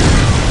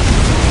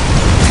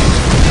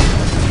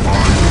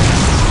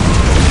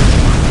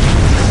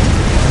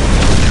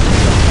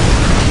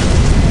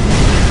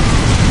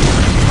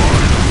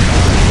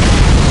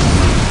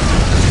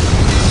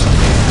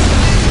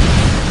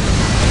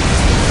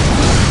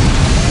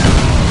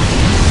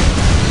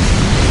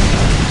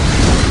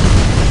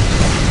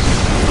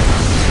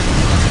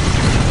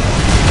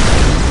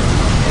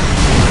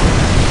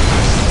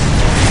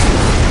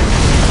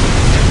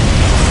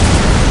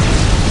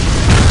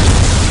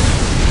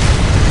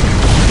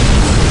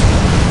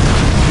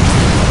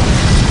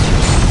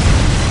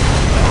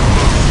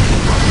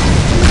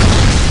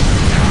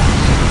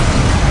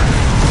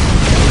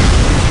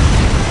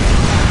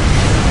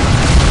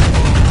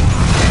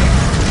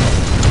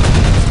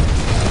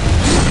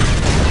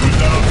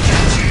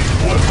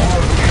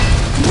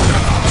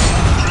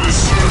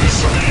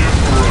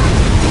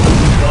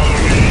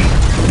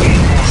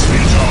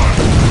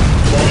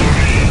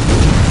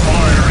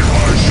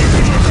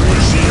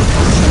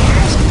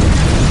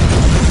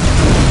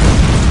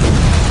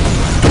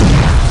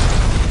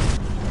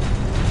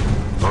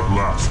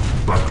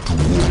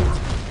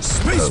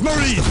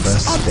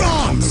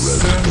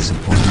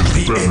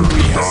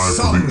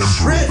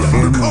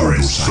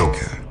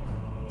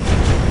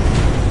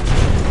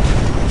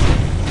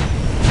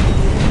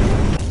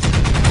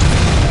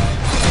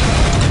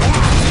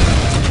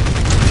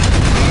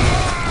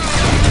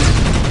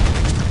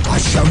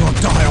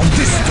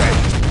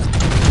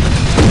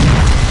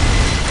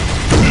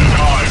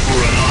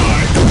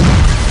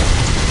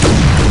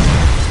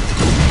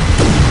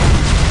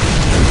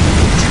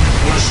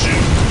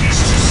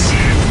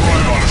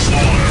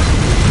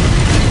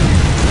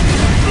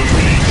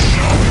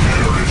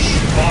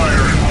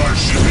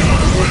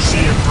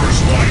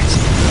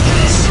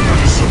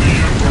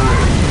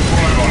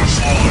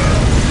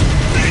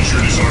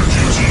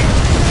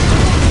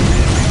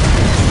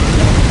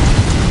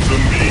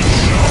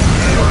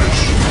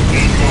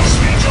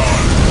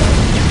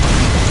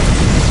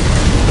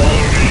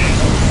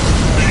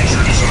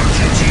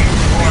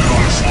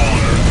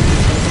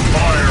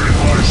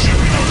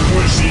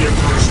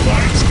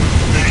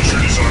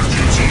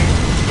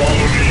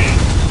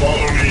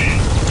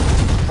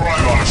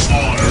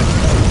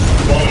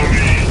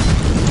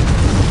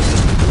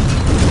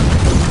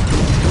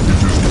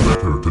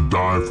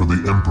 For the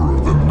Emperor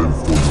than live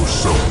for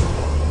yourself.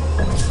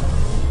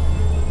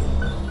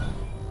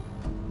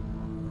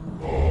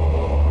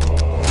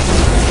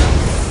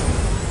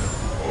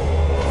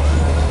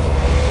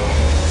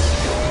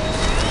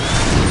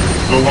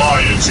 The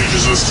Lion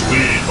teaches us to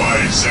lead by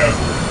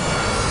example.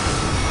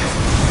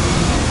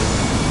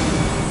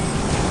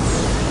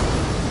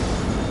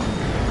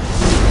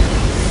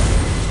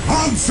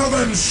 Answer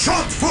them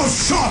shot for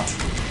shot!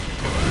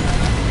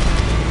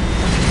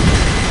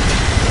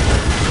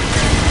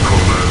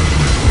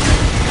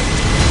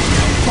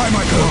 By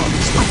my command,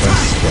 Is the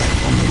first step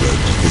on the road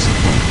to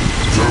disappointment.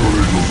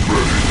 Generators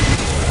ready.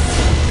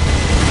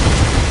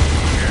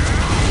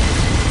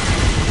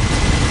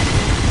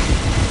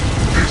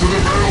 Into the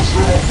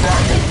maelstrom of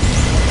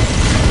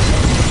battle!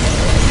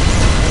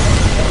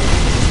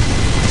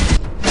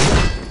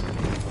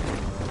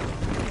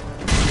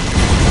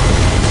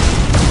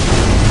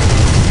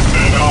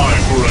 An eye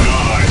for an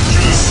eye, to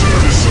the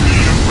service of the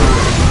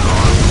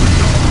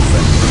Emperor!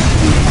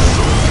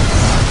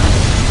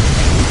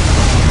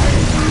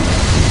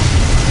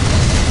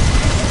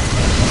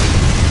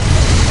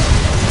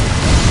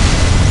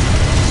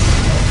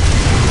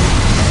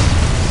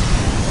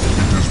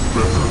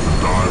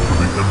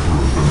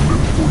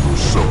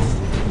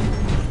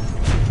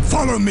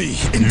 Follow me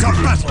into Even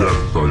battle! in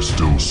death I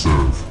still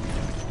serve.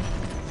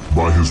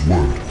 By his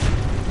word.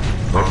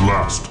 At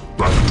last,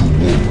 back to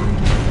war.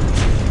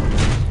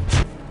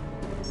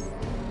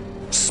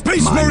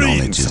 Space My knowledge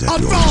Marines, is at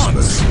your advance!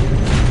 disposal.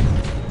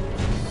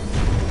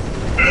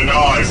 An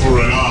eye for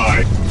an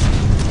eye.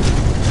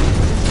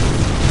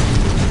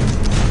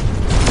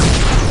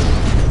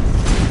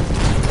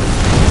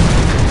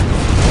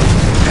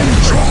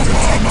 Drop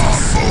armor,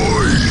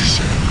 boys,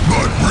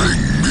 but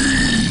bring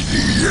me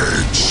the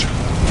edge.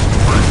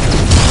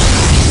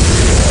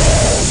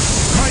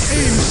 My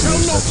aim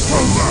shall not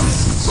fall!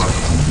 Back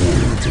to war.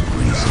 Limited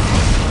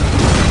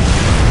reason.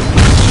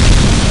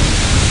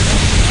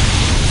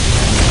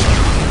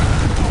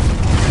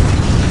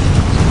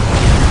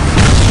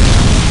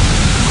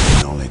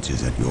 Knowledge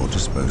is at your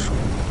disposal.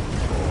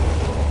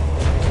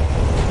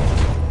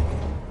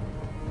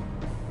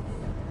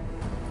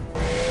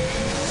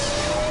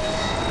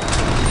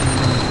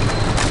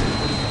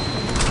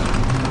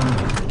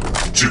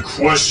 To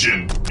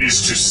question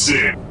is to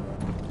sin.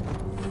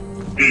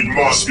 It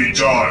must be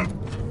done.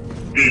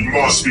 It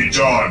must be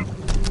done.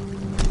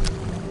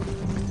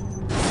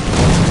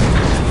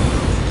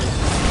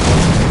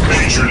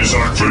 Hatred is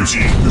our duty.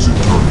 Is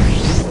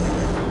eternal.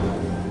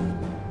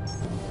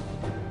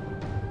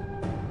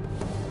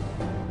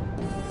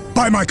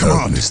 By my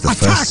command, Is the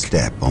attack! first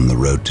step on the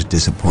road to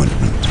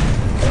disappointment.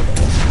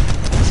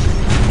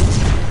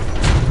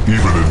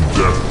 Even in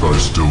death I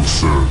still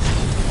serve.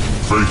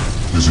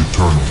 Faith is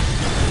eternal.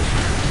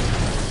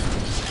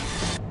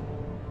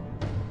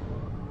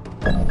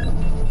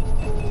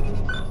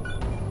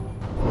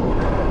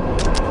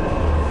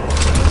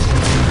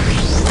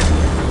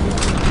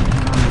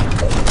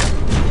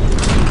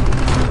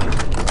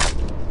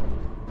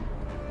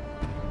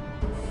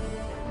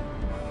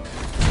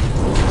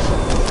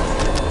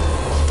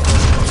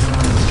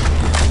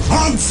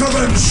 Answer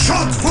them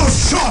shot for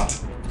shot!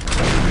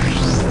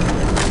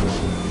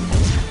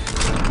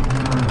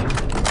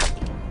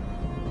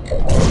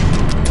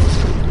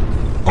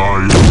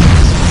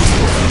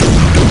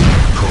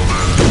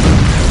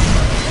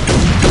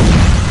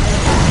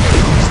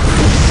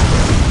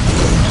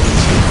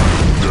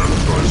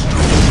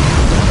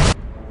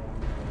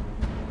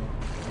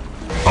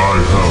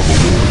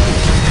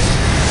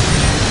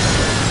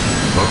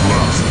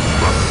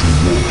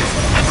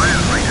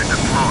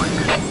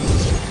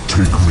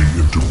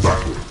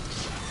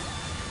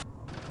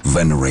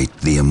 Venerate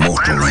the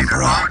immortal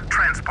Emperor. Armored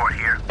transport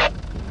here.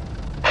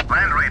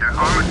 Land Raider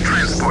armored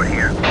transport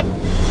here.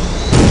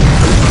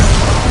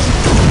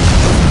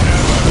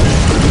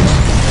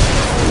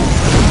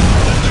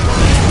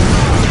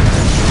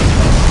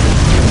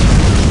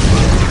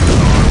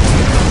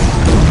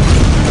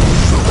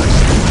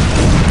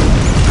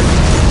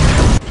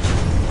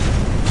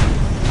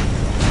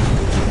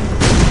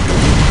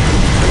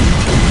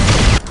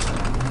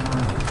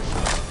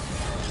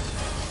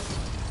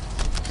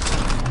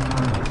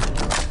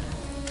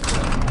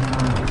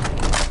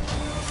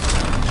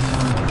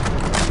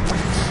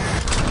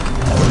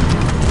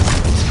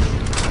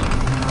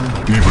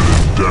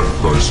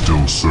 I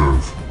still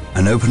serve.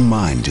 An open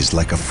mind is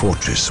like a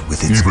fortress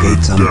with its Even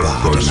gates in death,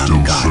 unbarred I and still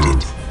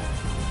unguarded.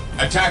 serve.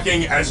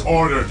 Attacking as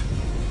ordered.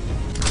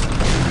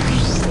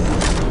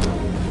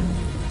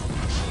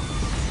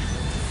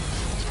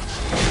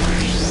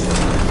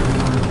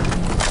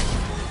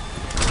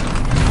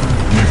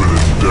 Even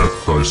in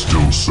death, I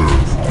still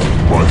serve.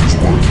 By his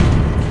word.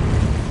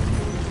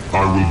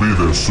 I will be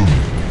there soon.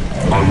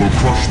 I will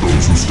crush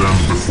those who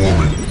stand before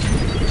me.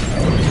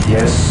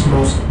 Yes,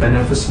 most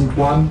beneficent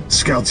one.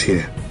 Scouts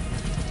here.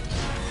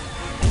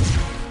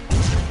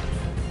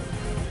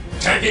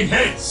 Taking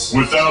hits!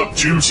 Without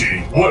duty,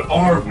 what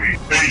are we?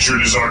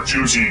 Hatred is our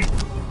duty.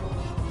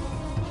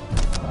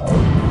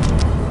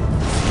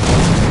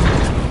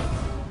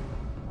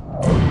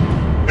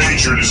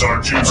 Hatred is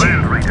our duty.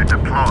 Land Raider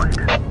deployed.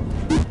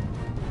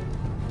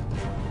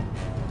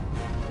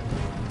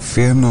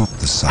 Fear not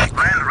the cycle.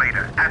 Land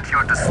Raider at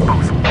your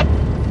disposal.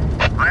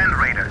 Land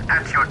Raider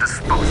at your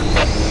disposal.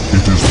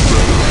 It is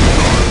better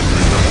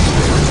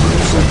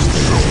Such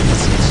things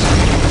innocence.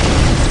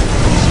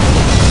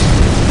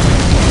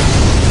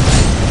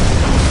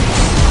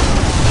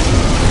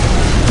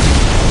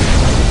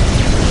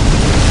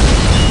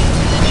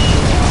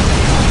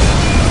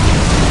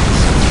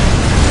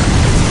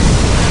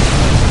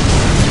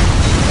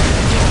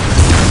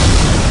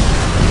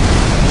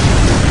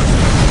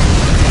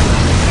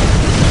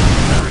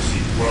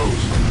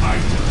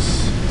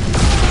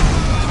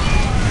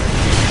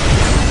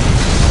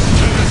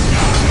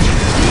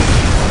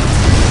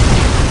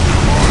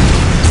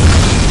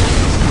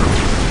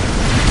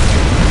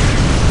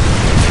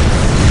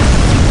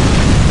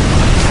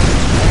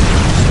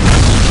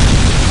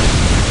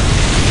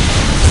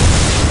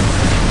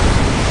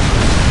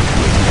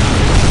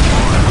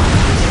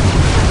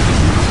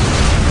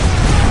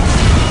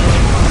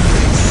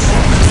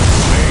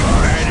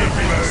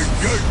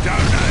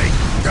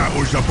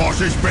 There's the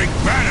boss's big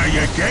banner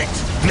you get!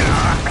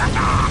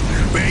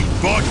 Big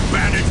boss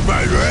banner's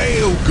but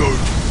real good!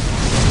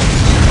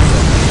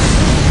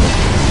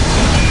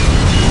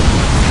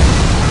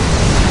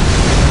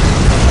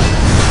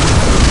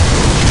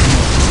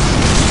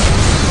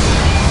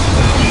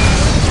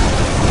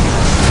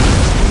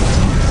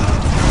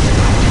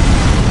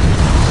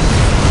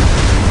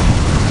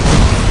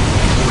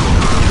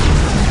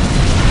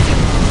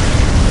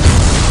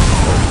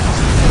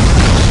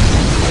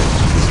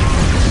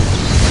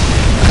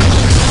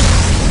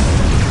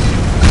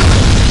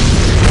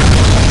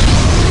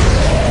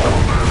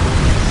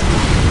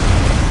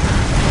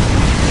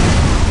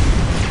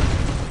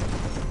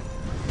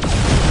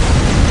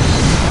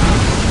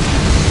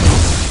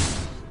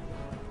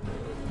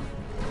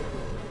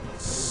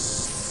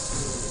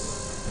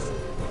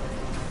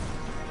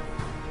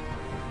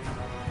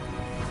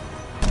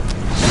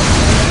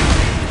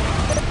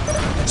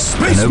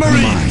 An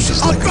open mine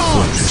is like a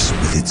fortress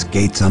with its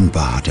gates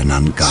unbarred and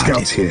unguarded.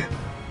 Scouts here.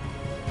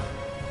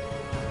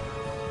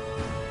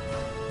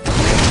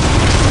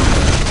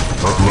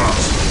 At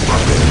last,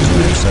 There is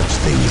no such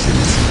thing as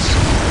innocence.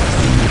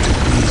 Only to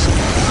reason.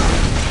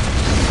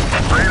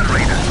 Land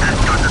Raider at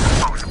your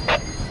disposal.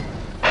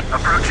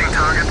 Approaching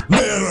target.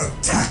 Their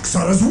attacks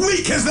are as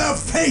weak as their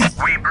faith!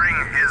 We bring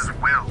his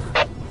will.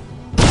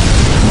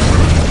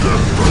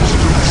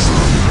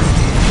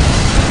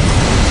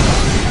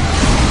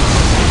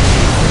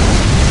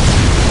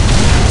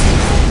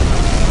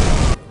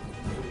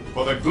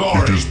 For the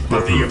glory it is of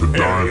better the to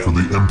die Imperium. for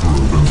the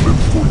Emperor than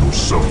live for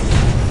yourself.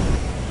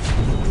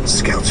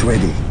 Scouts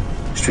ready.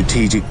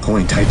 Strategic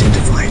point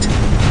identified.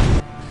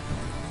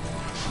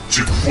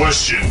 To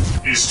question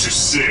is to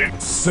sin.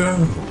 So,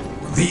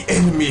 the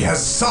enemy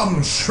has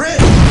some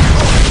shred!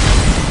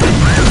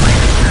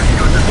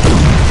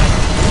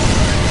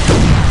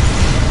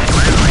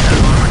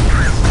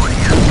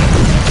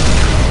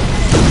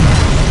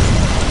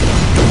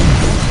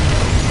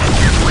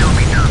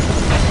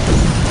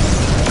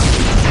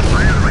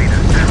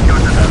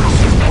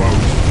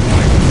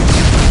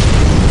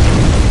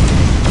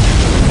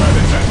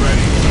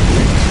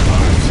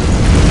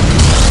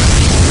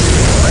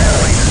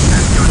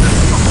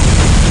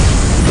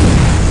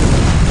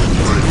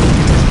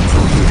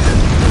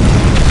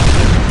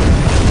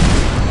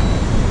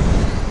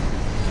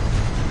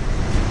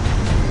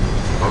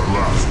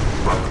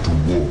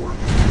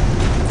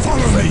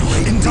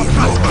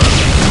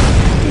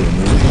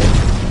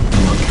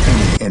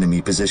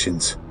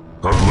 Positions.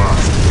 At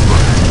last,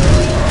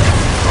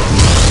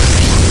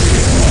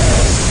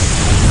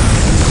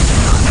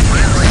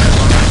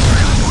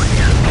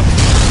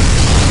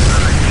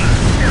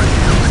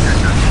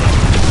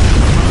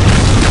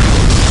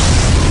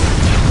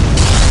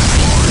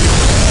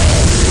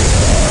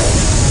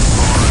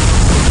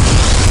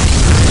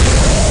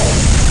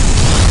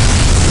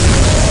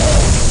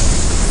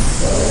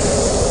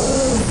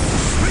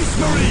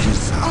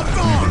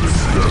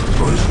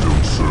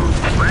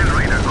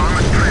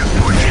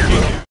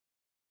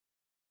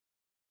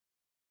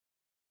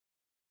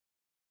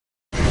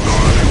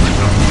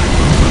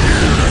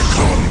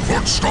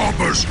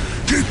 stoppers!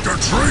 Keep the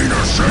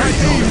trainer safe!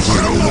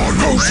 I don't want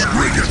no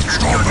squigget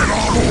stopping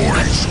our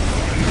boys!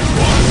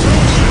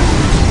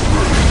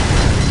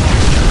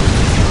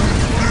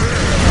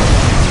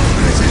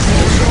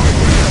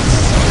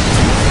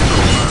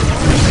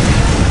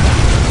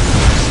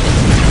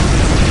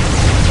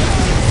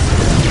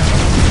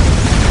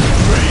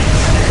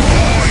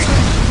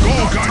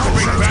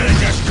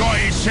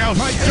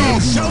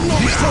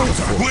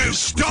 We'll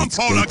stomp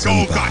all the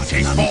Golgot's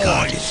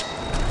boys!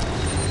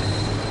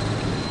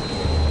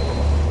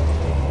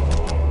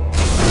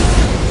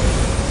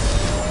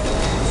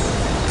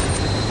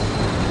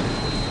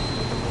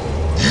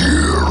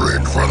 You're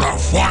in for the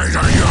fight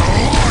of your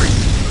life!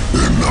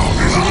 In the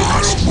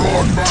last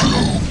one,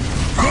 too!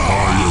 I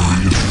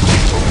am the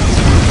instrument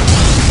of your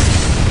will.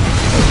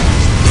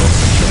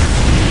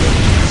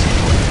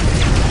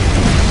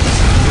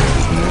 There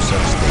is no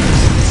such thing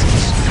as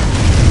innocence.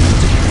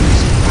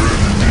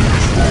 Enemy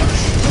is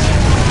false.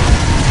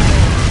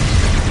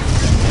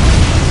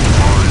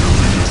 I am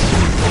the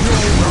instrument of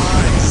your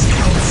will.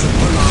 Scouts and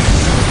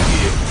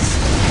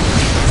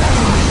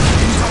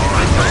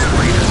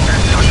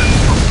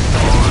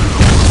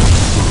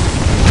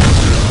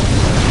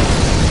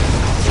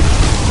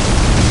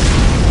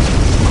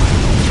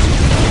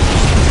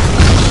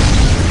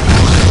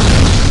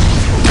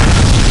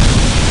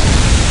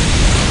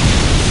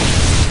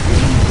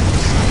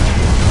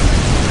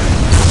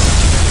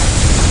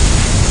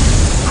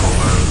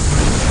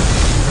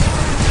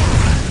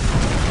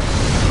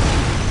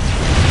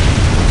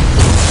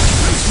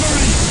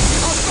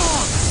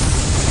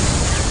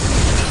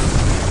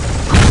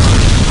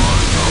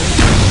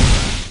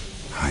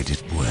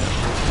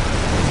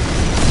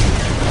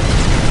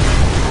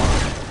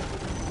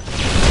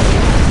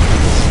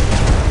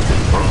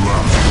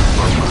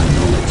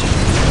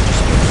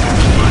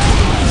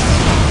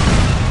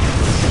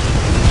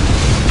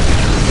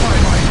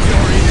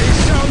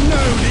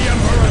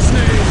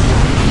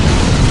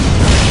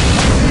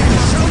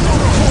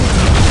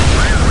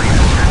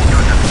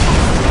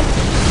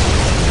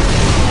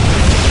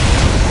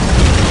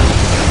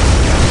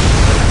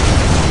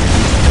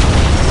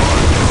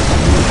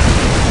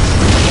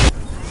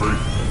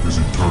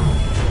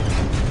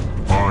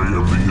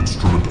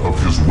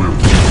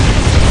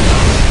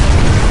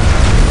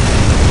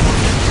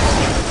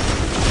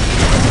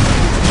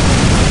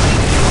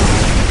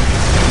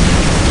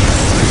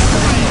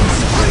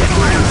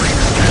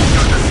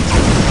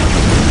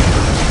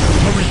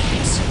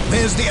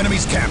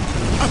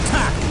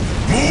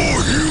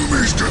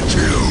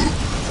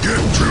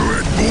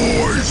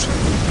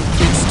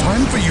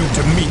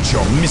Face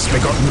your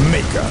misbegotten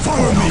maker.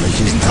 Follow me.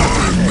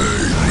 I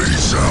made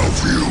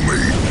myself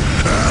human,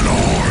 and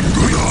I'm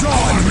gonna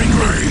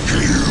unmake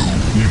you.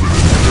 Even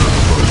in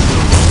death, I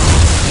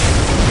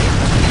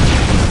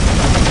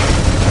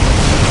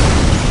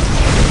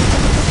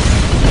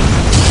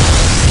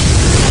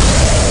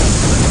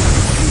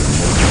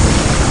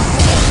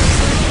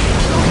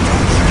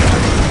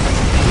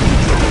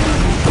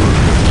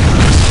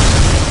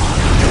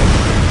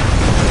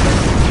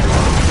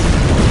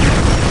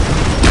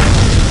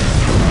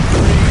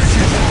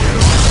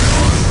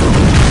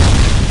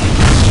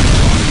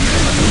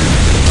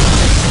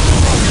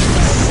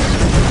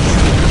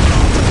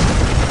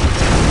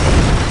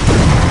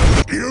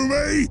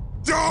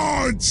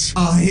still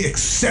I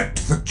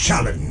accept the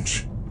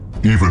challenge.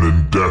 Even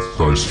in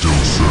death, I still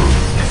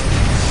serve.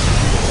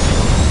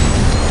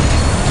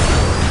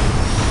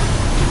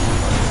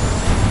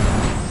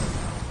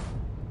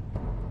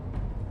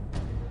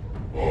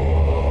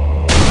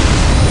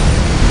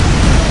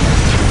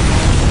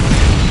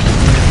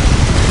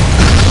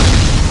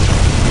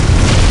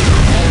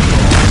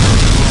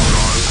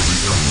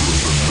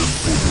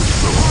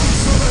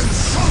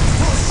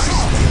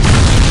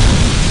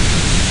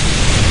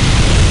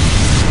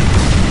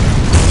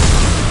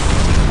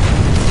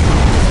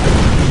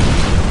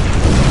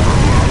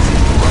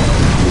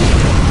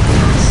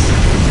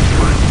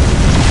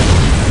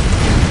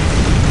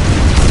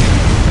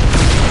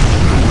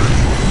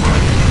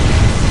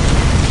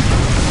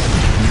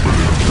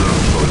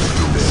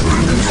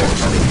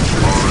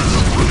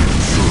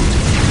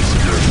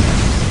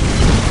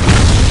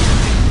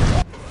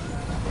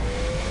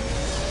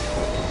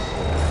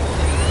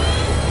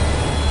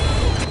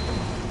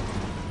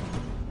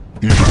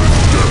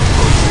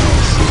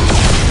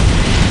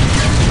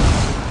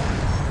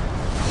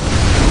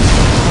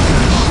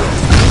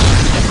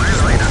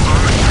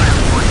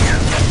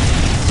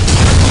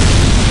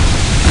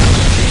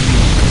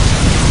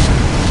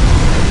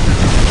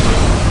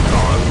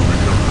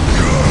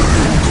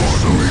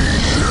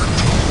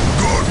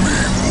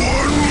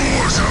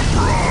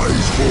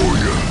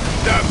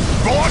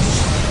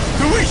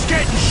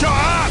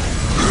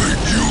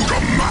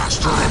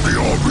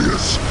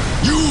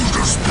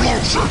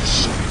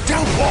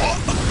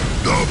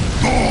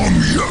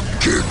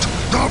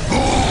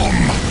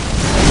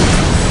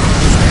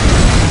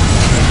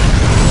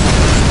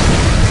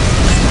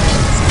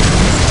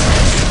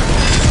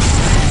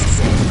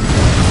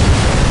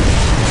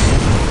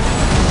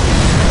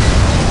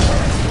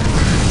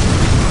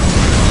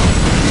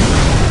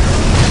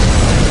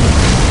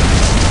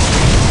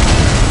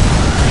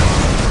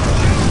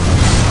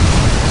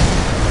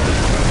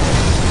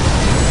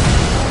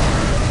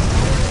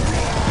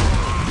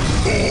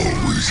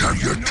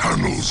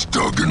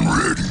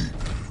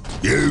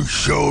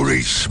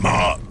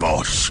 Smart,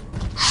 boss.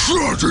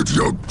 Shut it,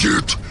 you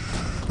git!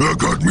 I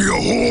got me a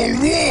whole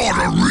war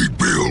to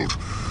rebuild!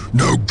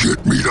 Now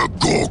get me the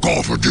gawk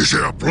off of this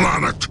here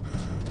planet!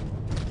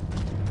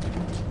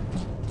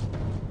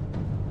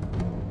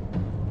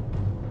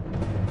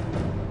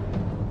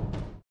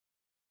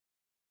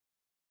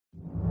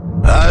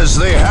 As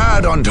they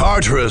had on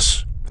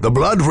Tartarus, the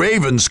Blood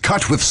Ravens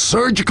cut with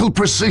surgical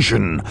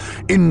precision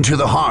into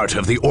the heart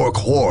of the Ork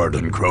horde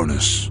on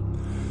Cronus.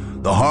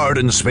 The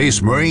hardened Space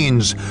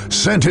Marines,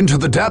 sent into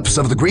the depths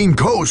of the Green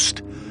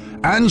Coast,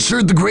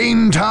 answered the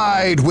green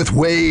tide with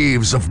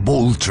waves of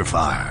bolter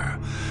fire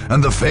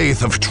and the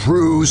faith of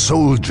true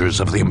soldiers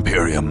of the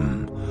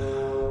Imperium.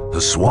 The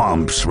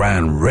swamps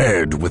ran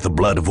red with the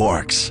blood of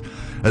Orks,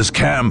 as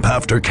camp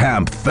after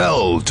camp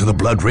fell to the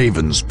Blood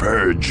Ravens'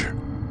 purge.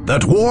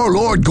 That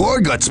Warlord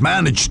Gorguts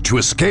managed to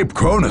escape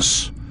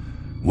Cronus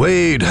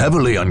weighed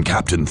heavily on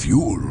Captain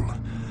Thule.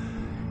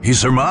 He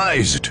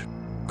surmised,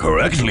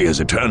 correctly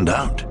as it turned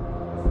out,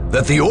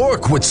 that the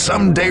Ork would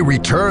someday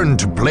return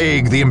to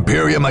plague the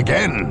Imperium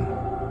again.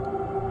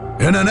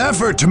 In an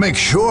effort to make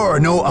sure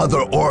no other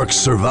Orks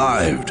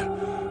survived,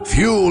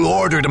 Thule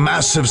ordered a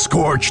massive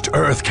scorched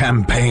earth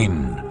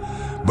campaign,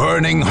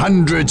 burning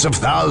hundreds of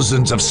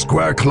thousands of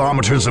square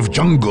kilometers of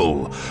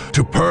jungle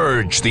to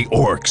purge the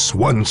Orks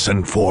once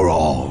and for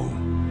all.